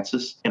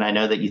finances. And I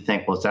know that you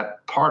think, well, is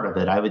that part of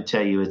it? I would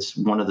tell you it's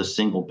one of the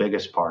single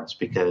biggest parts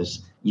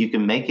because you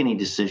can make any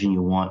decision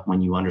you want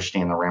when you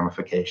understand the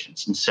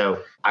ramifications. And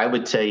so I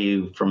would tell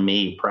you, for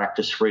me,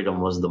 Practice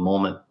Freedom was the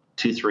moment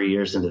 2-3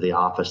 years into the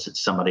office that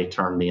somebody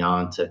turned me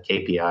on to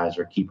KPIs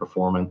or key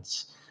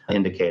performance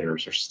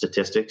indicators or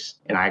statistics.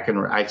 And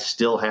I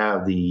still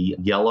have the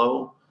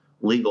yellow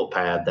legal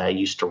pad that I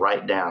used to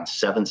write down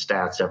 7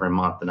 stats every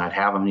month. And I'd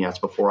have them, that's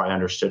before I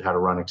understood how to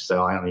run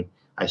Excel. I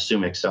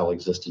assume Excel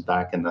existed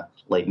back in the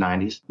late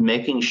 90s.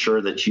 Making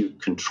sure that you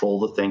control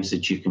the things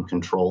that you can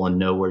control and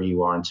know where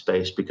you are in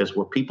space, because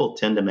where people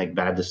tend to make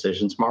bad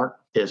decisions, Mark,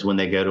 is when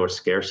they go to a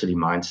scarcity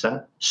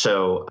mindset.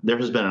 So there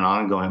has been an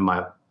ongoing,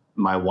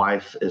 my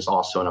wife is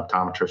also an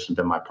optometrist and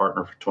been my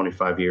partner for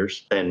 25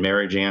 years and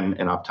marriage and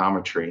in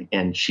optometry.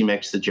 And she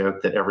makes the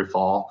joke that every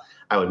fall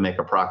I would make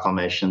a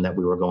proclamation that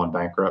we were going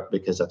bankrupt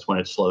because that's when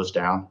it slows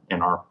down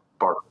in our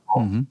part of the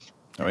fall. Mm-hmm.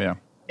 Oh, yeah.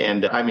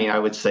 And I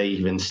would say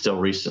even still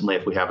recently,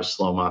 if we have a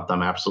slow month,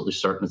 I'm absolutely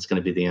certain it's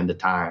going to be the end of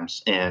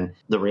times. And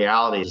the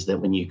reality is that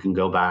when you can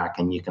go back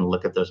and you can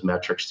look at those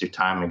metrics through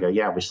time and go,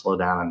 yeah, we slow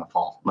down in the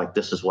fall. Like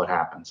this is what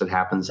happens. It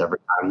happens every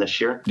time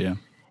this year. Yeah.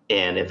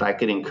 And if I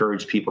could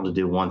encourage people to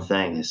do one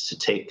thing is to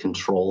take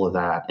control of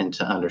that and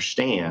to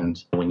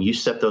understand when you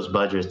set those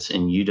budgets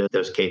and you do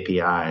those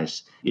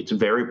KPIs, it's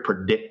very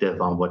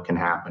predictive on what can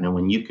happen. And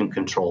when you can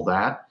control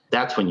that,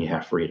 that's when you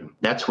have freedom.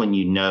 That's when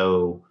you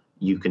know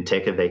you can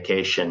take a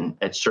vacation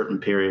at certain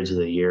periods of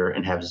the year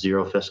and have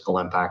zero fiscal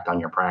impact on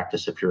your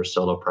practice if you're a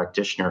solo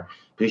practitioner,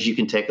 because you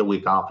can take a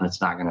week off and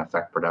it's not going to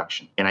affect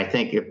production. And I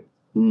think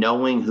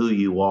knowing who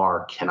you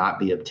are cannot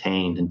be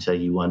obtained until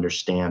you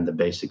understand the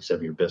basics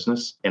of your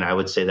business. And I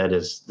would say that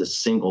is the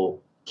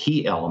single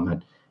key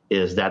element,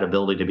 is that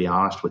ability to be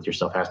honest with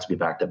yourself has to be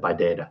backed up by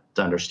data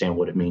to understand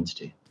what it means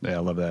to you. Yeah, I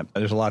love that.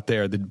 There's a lot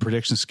there. The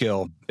prediction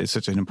skill is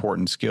such an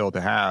important skill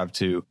to have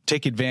to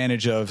take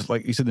advantage of,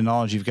 like you said, the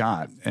knowledge you've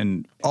got.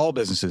 And all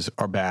businesses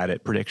are bad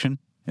at prediction.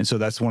 And so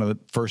that's one of the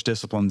first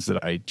disciplines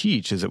that I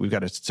teach, is that we've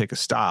got to take a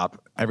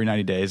stop every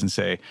 90 days and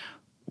say,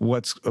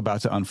 what's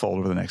about to unfold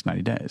over the next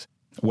 90 days.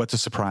 What's a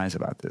surprise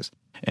about this?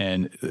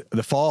 And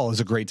the fall is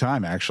a great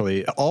time,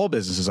 actually. All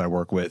businesses I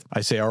work with,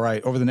 I say, all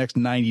right, over the next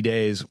 90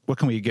 days, what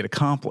can we get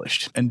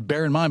accomplished? And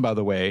bear in mind, by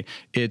the way,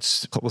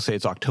 we'll say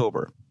it's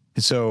October.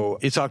 So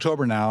it's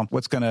October now.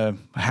 What's going to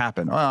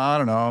happen? I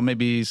don't know.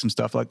 Maybe some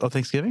stuff like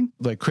Thanksgiving,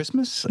 like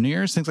Christmas, New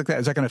Year's, things like that.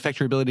 Is that going to affect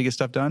your ability to get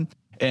stuff done?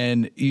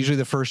 And usually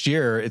the first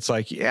year, it's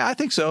like, yeah, I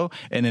think so.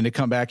 And then to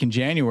come back in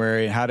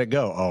January, how'd it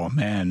go? Oh,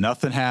 man,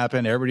 nothing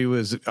happened. Everybody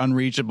was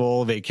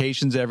unreachable,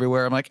 vacations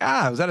everywhere. I'm like,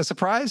 was that a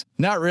surprise?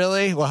 Not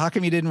really. Well, how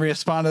come you didn't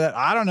respond to that?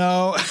 I don't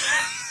know.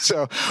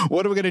 So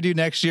what are we going to do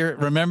next year?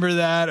 Remember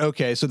that?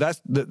 Okay. So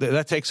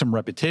that takes some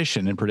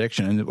repetition and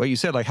prediction. And what you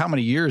said, like, how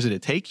many years did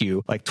it take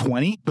you? Like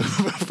 20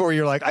 before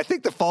you're like, I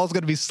think the fall's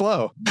going to be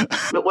slow.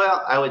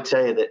 Well, I would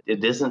tell you that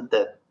it isn't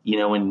that,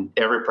 when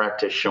every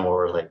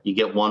practitioner, like, you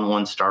get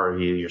one-star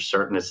review, you're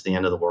certain it's the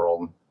end of the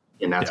world,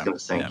 and that's going to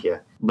sink you.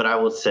 But I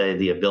would say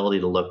the ability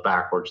to look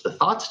backwards, the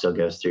thought still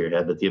goes through your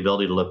head, but the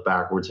ability to look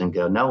backwards and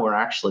go, no, we're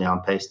actually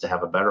on pace to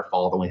have a better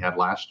fall than we had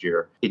last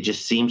year. It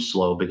just seems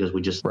slow because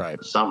we just the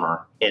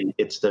summer, and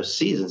it's those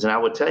seasons. And I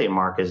would tell you,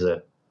 Mark, is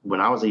that when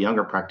I was a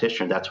younger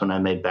practitioner, that's when I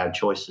made bad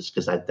choices,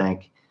 because I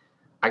think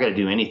I got to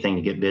do anything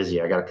to get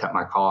busy. I got to cut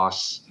my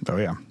costs. Oh,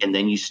 yeah. And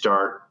then you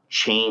start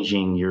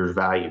changing your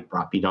value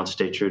prop. You don't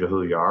stay true to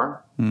who you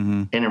are.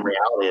 Mm-hmm. And in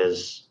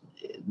reality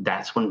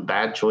that's when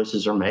bad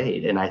choices are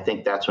made. And I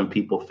think that's when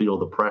people feel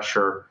the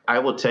pressure. I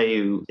will tell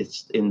you,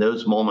 it's in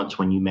those moments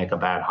when you make a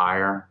bad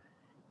hire,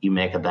 I'm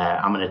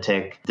going to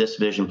take this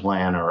vision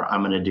plan, or I'm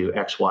going to do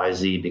X, Y,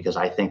 Z, because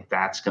I think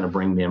that's going to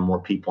bring me in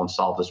more people and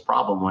solve this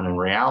problem. When in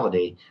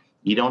reality,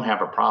 you don't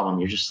have a problem.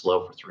 You're just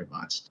slow for 3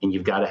 months. And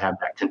you've got to have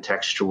that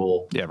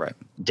contextual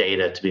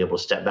data to be able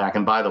to step back.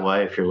 And by the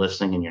way, if you're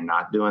listening and you're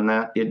not doing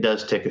that, it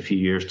does take a few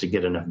years to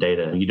get enough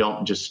data. You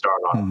don't just start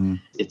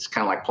on, It's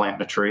kind of like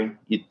planting a tree.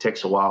 It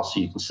takes a while so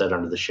you can sit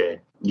under the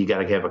shade. You got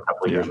to have a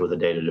couple of years worth of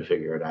data to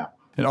figure it out.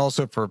 And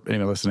also for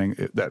anyone listening,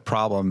 that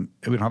problem,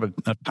 we don't have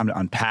enough time to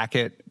unpack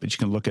it, but you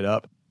can look it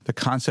up. The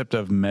concept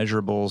of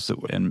measurables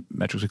and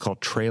metrics we call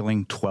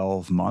trailing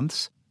 12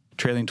 months.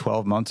 Trailing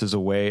 12 months is a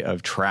way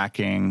of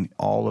tracking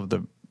all of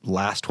the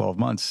last 12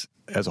 months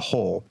as a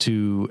whole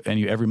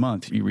every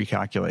month you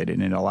recalculate it,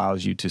 and it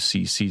allows you to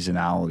see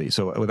seasonality.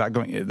 So without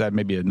going, that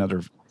may be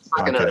another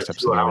podcast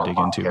episode I would dig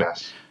into.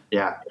 But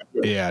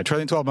yeah.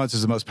 Trailing 12 months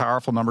is the most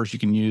powerful numbers you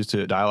can use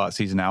to dial out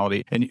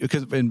seasonality. And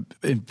because in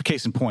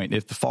case in point,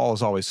 if the fall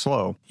is always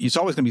slow, it's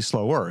always going to be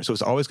slower. So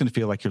it's always going to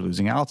feel like you're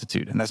losing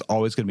altitude, and that's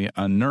always going to be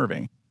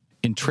unnerving.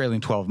 In trailing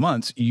 12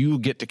 months, you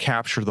get to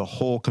capture the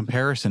whole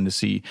comparison to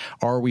see,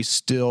 are we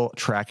still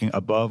tracking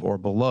above or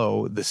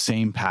below the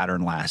same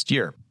pattern last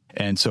year?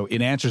 And so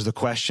it answers the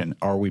question,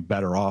 are we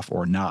better off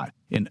or not,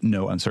 in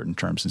no uncertain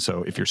terms. And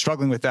so if you're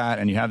struggling with that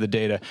and you have the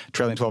data,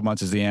 trailing 12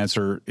 months is the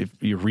answer. If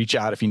you reach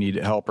out if you need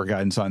help or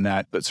guidance on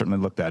that, but certainly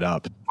look that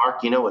up.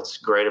 Mark, what's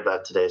great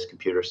about today's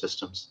computer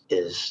systems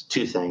is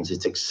two things.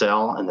 It's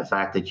Excel and the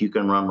fact that you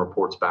can run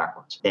reports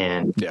backwards.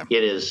 And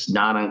it is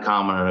not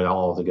uncommon at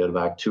all to go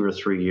back 2 or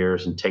 3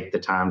 years and take the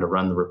time to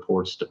run the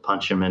reports to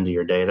punch them into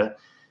your data.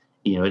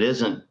 It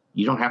isn't,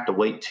 you don't have to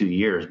wait 2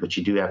 years, but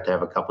you do have to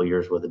have a couple of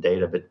years worth of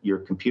data. But your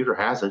computer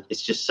has it.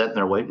 It's just sitting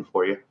there waiting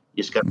for you.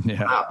 You just got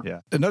to out.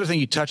 Yeah. Another thing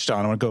you touched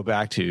on, I want to go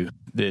back to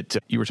that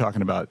you were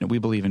talking about. We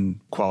believe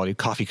in quality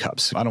coffee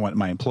cups. I don't want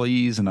my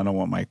employees and I don't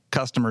want my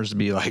customers to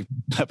be like,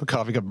 have a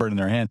coffee cup burning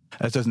their hand.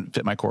 That doesn't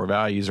fit my core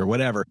values or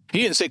whatever.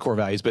 He didn't say core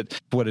values,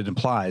 but what it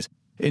implies.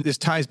 This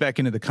ties back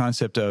into the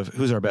concept of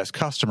who's our best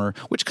customer,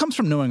 which comes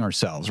from knowing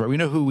ourselves, right? We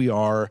know who we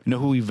are, know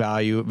who we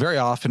value. Very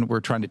often we're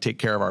trying to take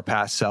care of our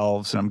past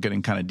selves, and I'm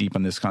getting kind of deep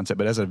on this concept,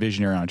 but as a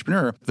visionary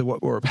entrepreneur,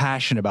 what we're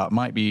passionate about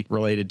might be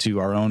related to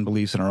our own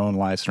beliefs and our own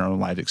lives and our own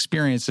life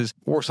experiences,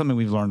 or something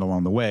we've learned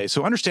along the way.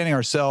 So understanding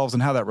ourselves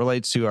and how that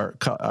relates to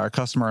our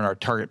customer and our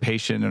target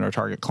patient and our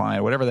target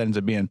client, whatever that ends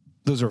up being,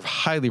 those are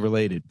highly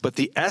related. But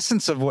the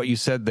essence of what you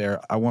said there,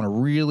 I want to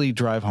really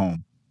drive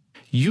home.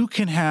 You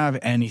can have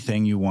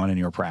anything you want in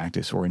your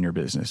practice or in your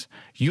business.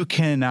 You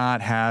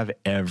cannot have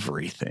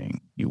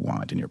everything you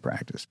want in your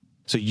practice.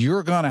 So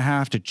you're going to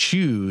have to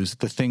choose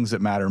the things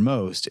that matter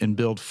most and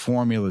build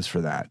formulas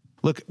for that.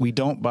 Look, we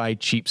don't buy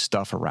cheap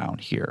stuff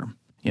around here.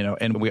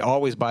 And we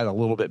always buy the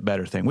little bit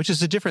better thing, which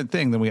is a different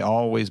thing than we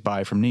always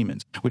buy from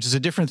Neiman's, which is a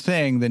different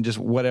thing than just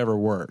whatever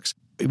works.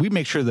 We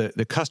make sure that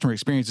the customer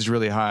experience is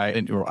really high,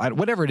 and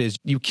whatever it is,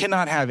 you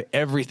cannot have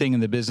everything in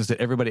the business that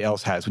everybody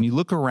else has. When you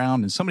look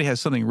around and somebody has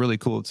something really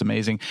cool, it's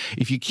amazing.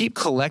 If you keep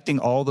collecting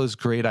all those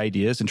great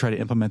ideas and try to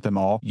implement them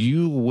all,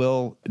 you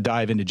will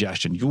dive into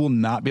indigestion. You will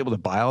not be able to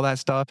buy all that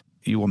stuff.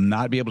 You will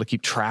not be able to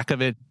keep track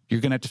of it. You're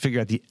going to have to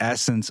figure out the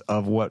essence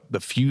of what the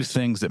few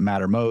things that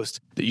matter most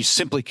that you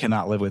simply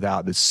cannot live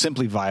without, that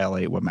simply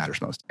violate what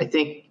matters most. I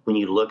think when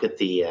you look at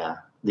the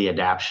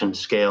adaption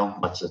scale,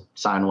 that's a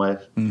sine wave,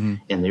 and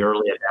the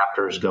early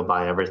adapters go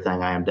by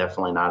everything. I am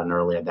definitely not an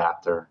early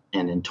adapter.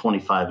 And in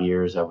 25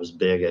 years, I was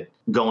big at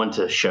going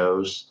to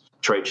shows,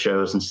 trade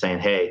shows, and saying,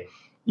 hey,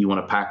 you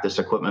want to pack this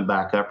equipment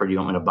back up, or do you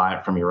want me to buy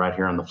it from you right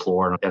here on the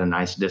floor at a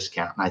nice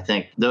discount? And I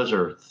think those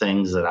are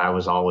things that I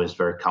was always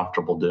very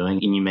comfortable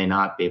doing, and you may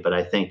not be, but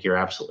I think you're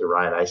absolutely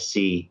right. I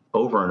see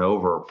over and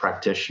over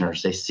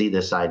practitioners, they see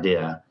this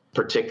idea.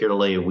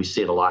 Particularly, we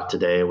see it a lot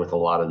today with a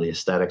lot of the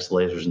aesthetics,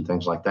 lasers and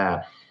things like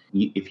that.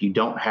 If you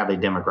don't have a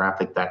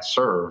demographic that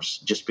serves,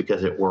 just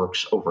because it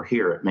works over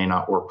here, it may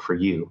not work for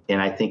you.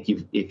 And I think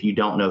if you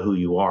don't know who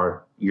you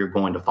are, you're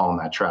going to fall in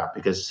that trap,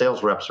 because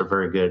sales reps are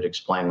very good at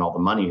explaining all the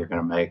money you're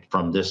going to make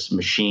from this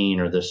machine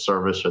or this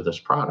service or this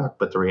product.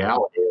 But the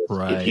reality is,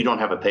 if you don't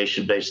have a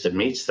patient base that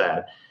meets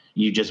that,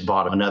 you just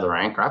bought another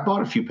anchor. I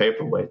bought a few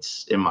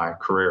paperweights in my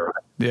career.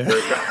 Yeah.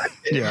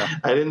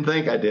 I didn't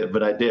think I did,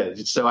 but I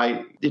did. So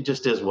it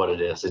just is what it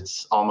is.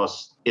 It's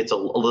a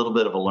little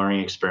bit of a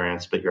learning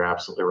experience, but you're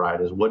absolutely right.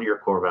 Is what are your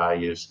core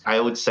values? I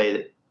would say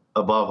that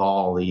above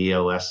all, the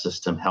EOS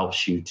system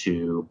helps you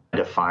to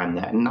define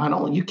that. And not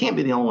only, you can't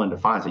be the only one who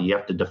defines it. You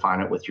have to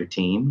define it with your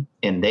team,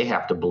 and they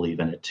have to believe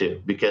in it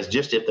too. Because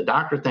just if the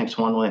doctor thinks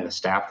one way and the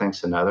staff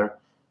thinks another,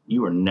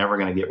 you are never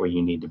going to get where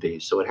you need to be.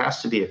 So it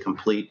has to be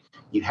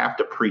you have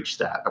to preach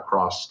that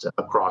across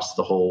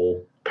the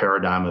whole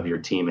paradigm of your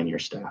team and your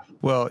staff.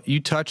 Well, you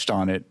touched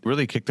on it,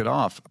 really kicked it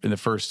off in the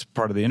first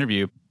part of the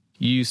interview.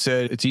 You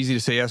said it's easy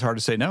to say yes, hard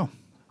to say no.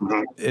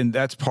 Mm-hmm. And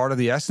that's part of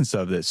the essence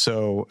of this.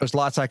 So there's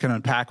lots I can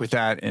unpack with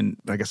that. And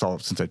I guess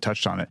since I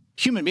touched on it,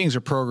 human beings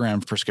are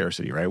programmed for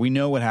scarcity, right? We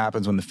know what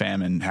happens when the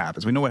famine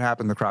happens. We know what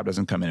happens when the crop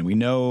doesn't come in. We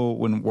know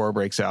when war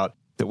breaks out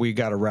that we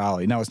got to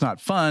rally. Now, it's not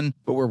fun,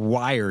 but we're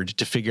wired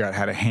to figure out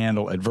how to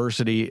handle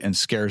adversity and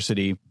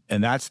scarcity.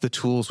 And that's the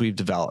tools we've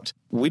developed.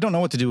 We don't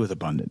know what to do with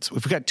abundance.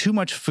 If we got too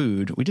much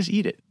food, we just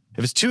eat it.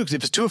 If it's too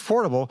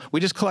affordable,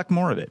 we just collect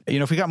more of it.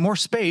 If we got more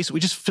space,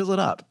 we just fill it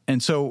up.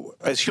 And so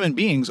as human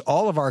beings,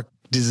 all of our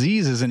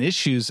diseases and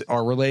issues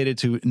are related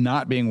to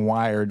not being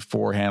wired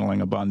for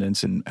handling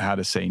abundance and how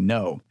to say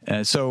no.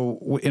 And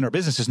so in our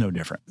business is no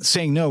different.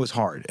 Saying no is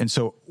hard. And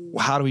so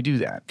how do we do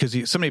that?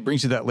 Because somebody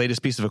brings you that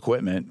latest piece of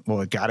equipment.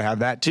 Well, got to have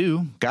that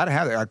too. Got to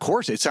have that. Of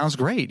course, it sounds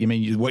great. I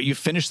mean, what you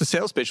finished the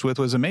sales pitch with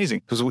was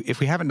amazing. Because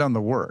if we haven't done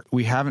the work,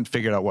 we haven't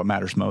figured out what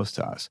matters most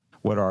to us.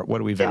 What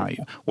do we value?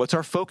 What's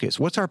our focus?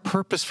 What's our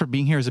purpose for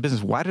being here as a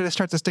business? Why did I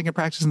start this stinking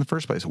practice in the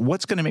first place?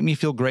 What's going to make me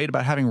feel great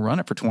about having run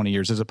it for 20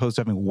 years as opposed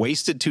to having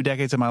wasted 2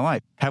 decades of my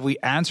life? Have we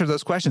answered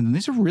those questions? And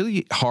these are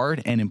really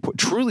hard and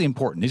truly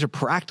important. These are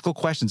practical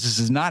questions. This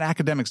is not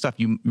academic stuff.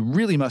 You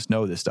really must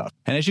know this stuff.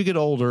 And as you get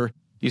older,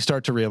 you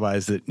start to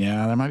realize that,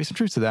 there might be some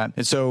truth to that.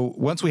 And so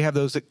once we have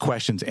those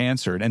questions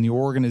answered and the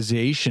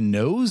organization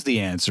knows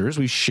the answers,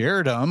 we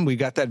shared them, we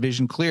got that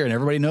vision clear, and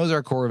everybody knows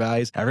our core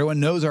values.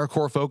 Everyone knows our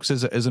core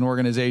focus as an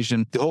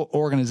organization. The whole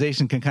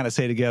organization can kind of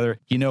say together,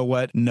 you know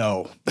what?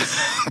 No.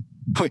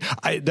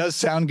 It does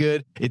sound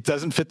good. It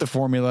doesn't fit the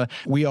formula.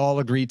 We all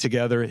agree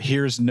together.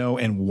 Here's no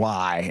and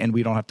why, and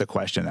we don't have to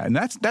question that. And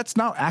that's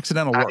not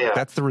accidental work.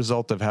 That's the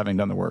result of having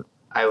done the work.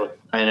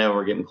 I know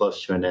we're getting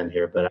close to an end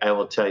here, but I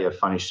will tell you a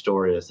funny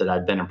story is that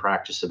I'd been in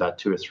practice about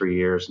 2 or 3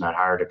 years, and I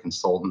hired a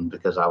consultant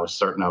because I was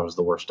certain I was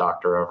the worst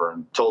doctor ever,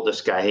 and told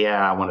this guy,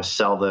 I want to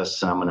sell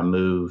this and I'm going to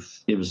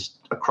move. It was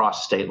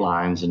across state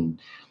lines,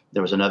 and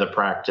there was another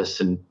practice,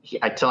 and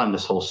I tell him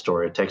this whole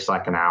story. It takes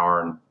like an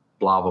hour and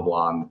blah, blah,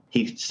 blah. And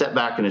he sat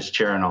back in his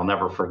chair, and I'll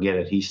never forget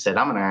it. He said,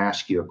 I'm going to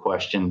ask you a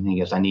question. He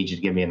goes, I need you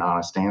to give me an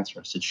honest answer.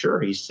 I said,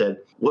 sure. He said,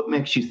 what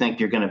makes you think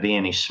you're going to be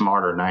any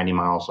smarter 90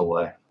 miles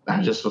away?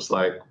 I just was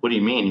like, what do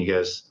you mean? He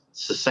goes,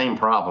 it's the same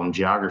problem.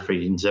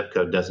 Geography and zip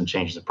code doesn't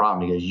change the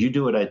problem. He goes, you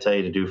do what I tell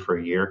you to do for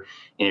a year,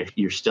 and if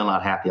you're still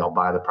not happy, I'll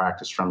buy the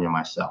practice from you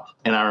myself.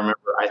 And I remember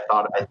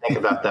I think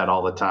about that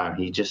all the time.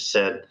 He just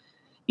said,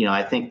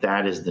 I think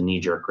that is the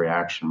knee-jerk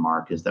reaction,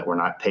 Mark, is that we're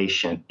not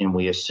patient and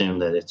we assume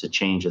that it's a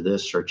change of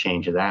this or a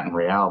change of that. In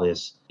reality,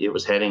 it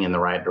was heading in the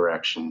right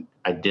direction.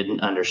 I didn't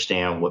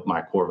understand what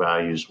my core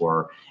values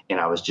were, and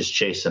I was just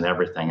chasing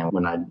everything. And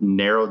when I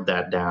narrowed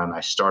that down, I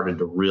started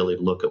to really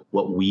look at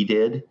what we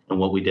did and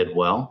what we did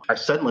well. I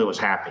suddenly was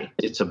happy.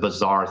 It's a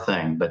bizarre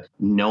thing, but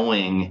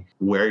knowing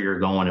where you're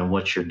going and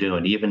what you're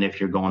doing, even if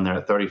you're going there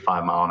at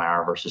 35 mile an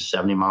hour versus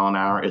 70 mile an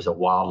hour, is a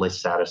wildly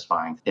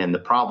satisfying. And the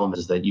problem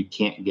is that you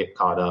can't get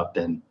caught up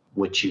in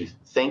what you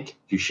think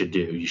you should do.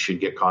 You should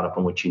get caught up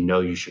in what you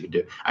know you should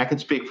do. I can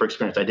speak for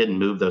experience. I didn't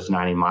move those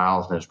 90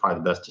 miles, and it was probably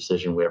the best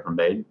decision we ever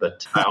made.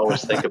 But I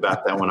always think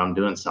about that when I'm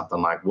doing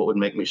something like, what would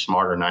make me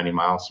smarter 90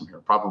 miles from here?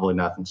 Probably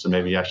nothing. So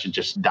maybe I should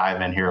just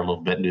dive in here a little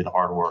bit and do the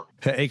hard work.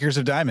 Acres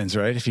of diamonds,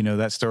 right? If you know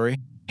that story.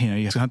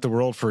 You hunt the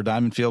world for a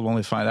diamond field,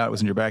 only to find out it was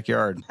in your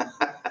backyard.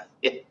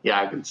 Yeah,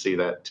 I can see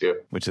that too.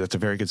 That's a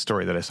very good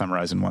story that I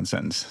summarized in one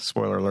sentence.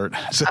 Spoiler alert.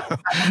 So,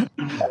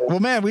 well,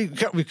 man, we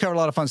covered a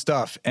lot of fun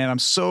stuff, and I'm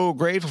so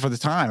grateful for the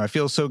time. I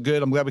feel so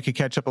good. I'm glad we could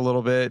catch up a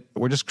little bit.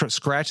 We're just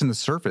scratching the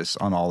surface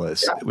on all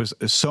this. Yeah. It was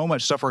so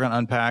much stuff we're going to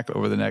unpack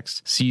over the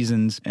next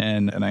seasons,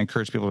 and I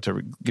encourage people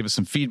to give us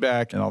some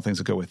feedback and all things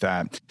that go with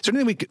that. Is there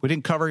anything we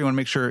didn't cover you want to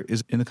make sure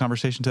is in the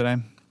conversation today?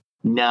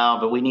 No,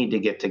 but we need to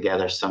get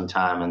together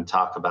sometime and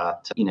talk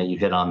about, you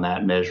hit on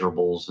that,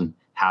 measurables and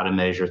how to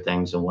measure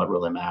things and what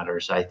really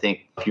matters. I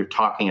think if you're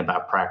talking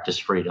about practice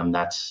freedom,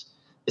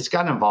 it's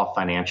got to involve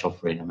financial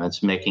freedom.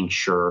 It's making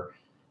sure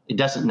it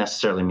doesn't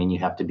necessarily mean you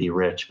have to be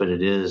rich, but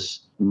it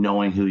is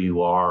knowing who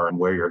you are and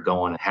where you're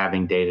going and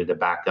having data to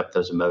back up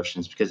those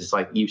emotions. Because it's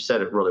like you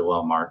said it really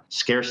well, Mark.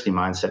 Scarcity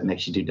mindset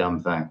makes you do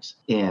dumb things.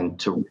 And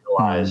to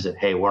realize that,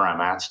 hey, where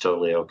I'm at's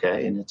totally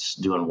okay and it's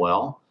doing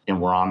well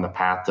and we're on the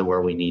path to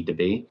where we need to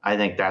be. I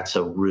think that's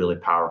a really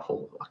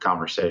powerful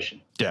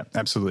conversation. Yeah,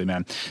 absolutely,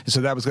 man.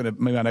 So that was going to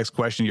be my next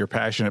question, your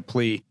passionate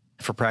plea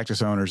for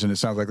practice owners. And it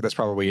sounds like that's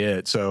probably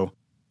it. So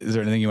is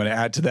there anything you want to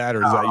add to that,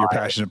 or is that your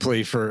passionate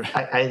plea for?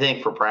 I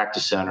think for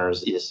practice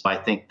owners I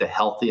think the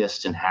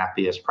healthiest and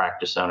happiest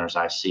practice owners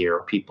I see are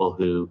people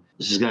who,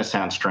 this is going to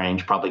sound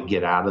strange, probably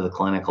get out of the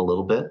clinic a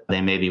little bit. They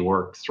maybe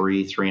work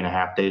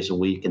 3.5 days a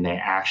week, and they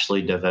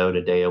actually devote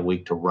a day a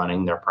week to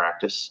running their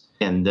practice.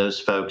 And those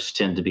folks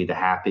tend to be the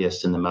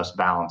happiest and the most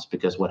balanced,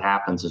 because what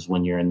happens is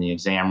when you're in the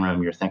exam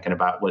room, you're thinking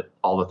about what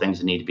all the things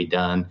that need to be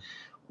done.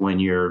 When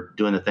you're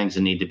doing the things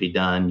that need to be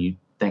done, you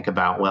think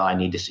about, well, I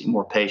need to see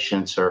more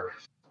patients, or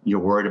you're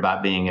worried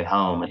about being at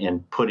home,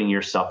 and putting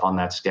yourself on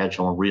that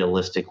schedule and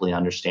realistically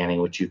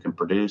understanding what you can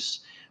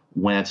produce,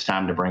 when it's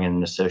time to bring in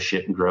an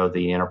associate and grow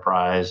the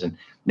enterprise, and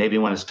maybe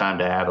when it's time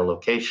to add a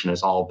location,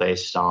 is all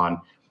based on,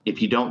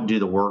 if you don't do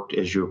the work,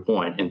 as your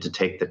point, and to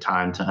take the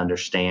time to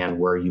understand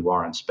where you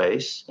are in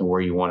space and where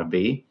you want to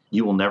be,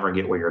 you will never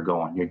get where you're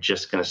going. You're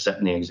just going to sit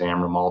in the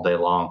exam room all day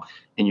long,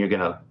 and you're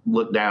going to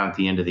look down at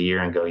the end of the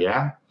year and go,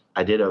 yeah,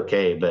 I did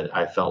okay, but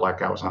I felt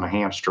like I was on a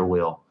hamster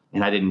wheel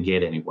and I didn't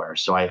get anywhere.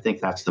 So I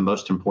think that's the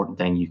most important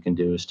thing you can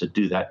do, is to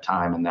do that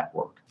time and that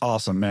work.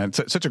 Awesome, man.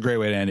 Such a great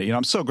way to end it.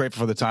 I'm so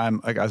grateful for the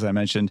time. Like, as I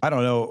mentioned, I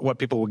don't know what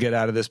people will get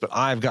out of this, but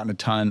I've gotten a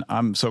ton.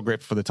 I'm so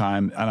grateful for the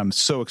time, and I'm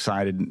so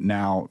excited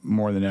now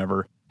more than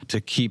ever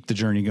to keep the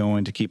journey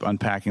going, to keep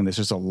unpacking this.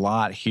 There's a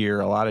lot here,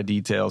 a lot of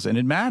details, and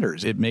it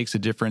matters. It makes a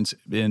difference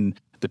in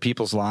the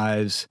people's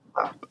lives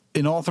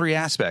in all three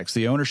aspects: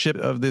 the ownership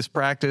of this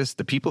practice,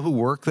 the people who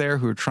work there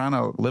who are trying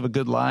to live a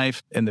good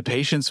life, and the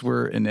patients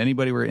and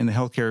anybody we're in the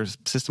healthcare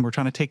system we're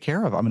trying to take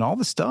care of. I mean, all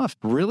this stuff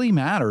really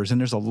matters. And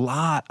there's a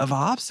lot of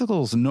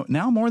obstacles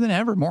now more than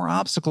ever, more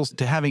obstacles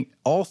to having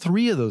all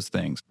three of those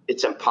things.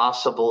 It's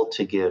impossible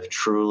to give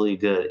truly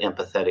good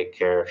empathetic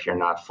care if you're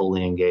not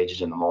fully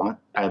engaged in the moment.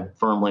 I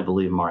firmly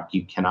believe, Mark,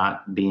 you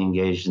cannot be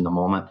engaged in the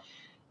moment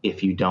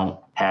if you don't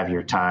have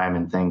your time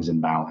and things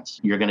in balance.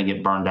 You're going to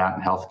get burned out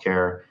in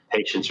healthcare.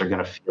 Patients are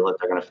going to feel it.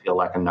 They're going to feel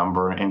like a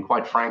number. And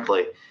quite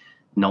frankly,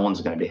 no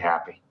one's going to be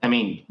happy. I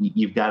mean,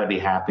 you've got to be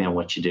happy in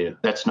what you do.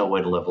 That's no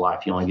way to live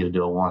life. You only get to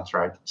do it once,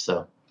 right?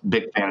 So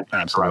big fan of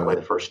the right way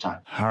the first time.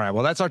 All right.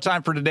 Well, that's our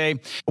time for today.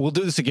 We'll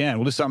do this again.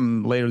 We'll do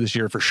something later this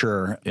year for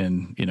sure.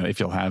 And, if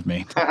you'll have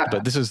me.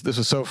 But this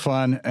was so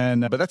fun.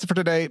 But that's it for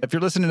today. If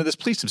you're listening to this,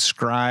 please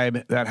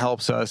subscribe. That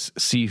helps us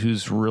see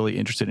who's really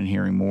interested in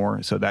hearing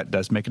more. So that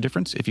does make a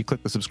difference. If you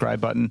click the subscribe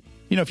button,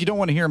 if you don't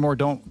want to hear more,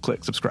 don't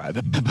click subscribe.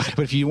 But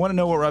if you want to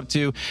know what we're up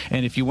to,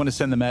 and if you want to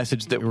send the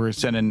message that we're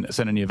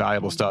sending you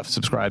valuable stuff,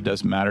 subscribe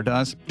does matter to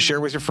us.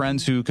 Share with your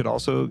friends who could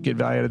also get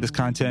value out of this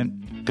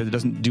content, because it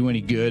doesn't do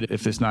any good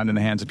if it's not in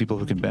the hands of people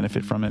who can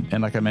benefit from it.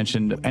 And like I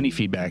mentioned, any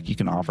feedback you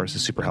can offer us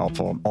is super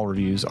helpful. All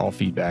reviews, all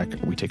feedback,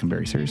 we take them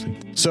very seriously.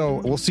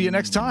 So we'll see you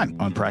next time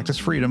on Practice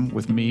Freedom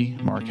with me,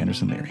 Mark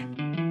Henderson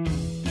Leary.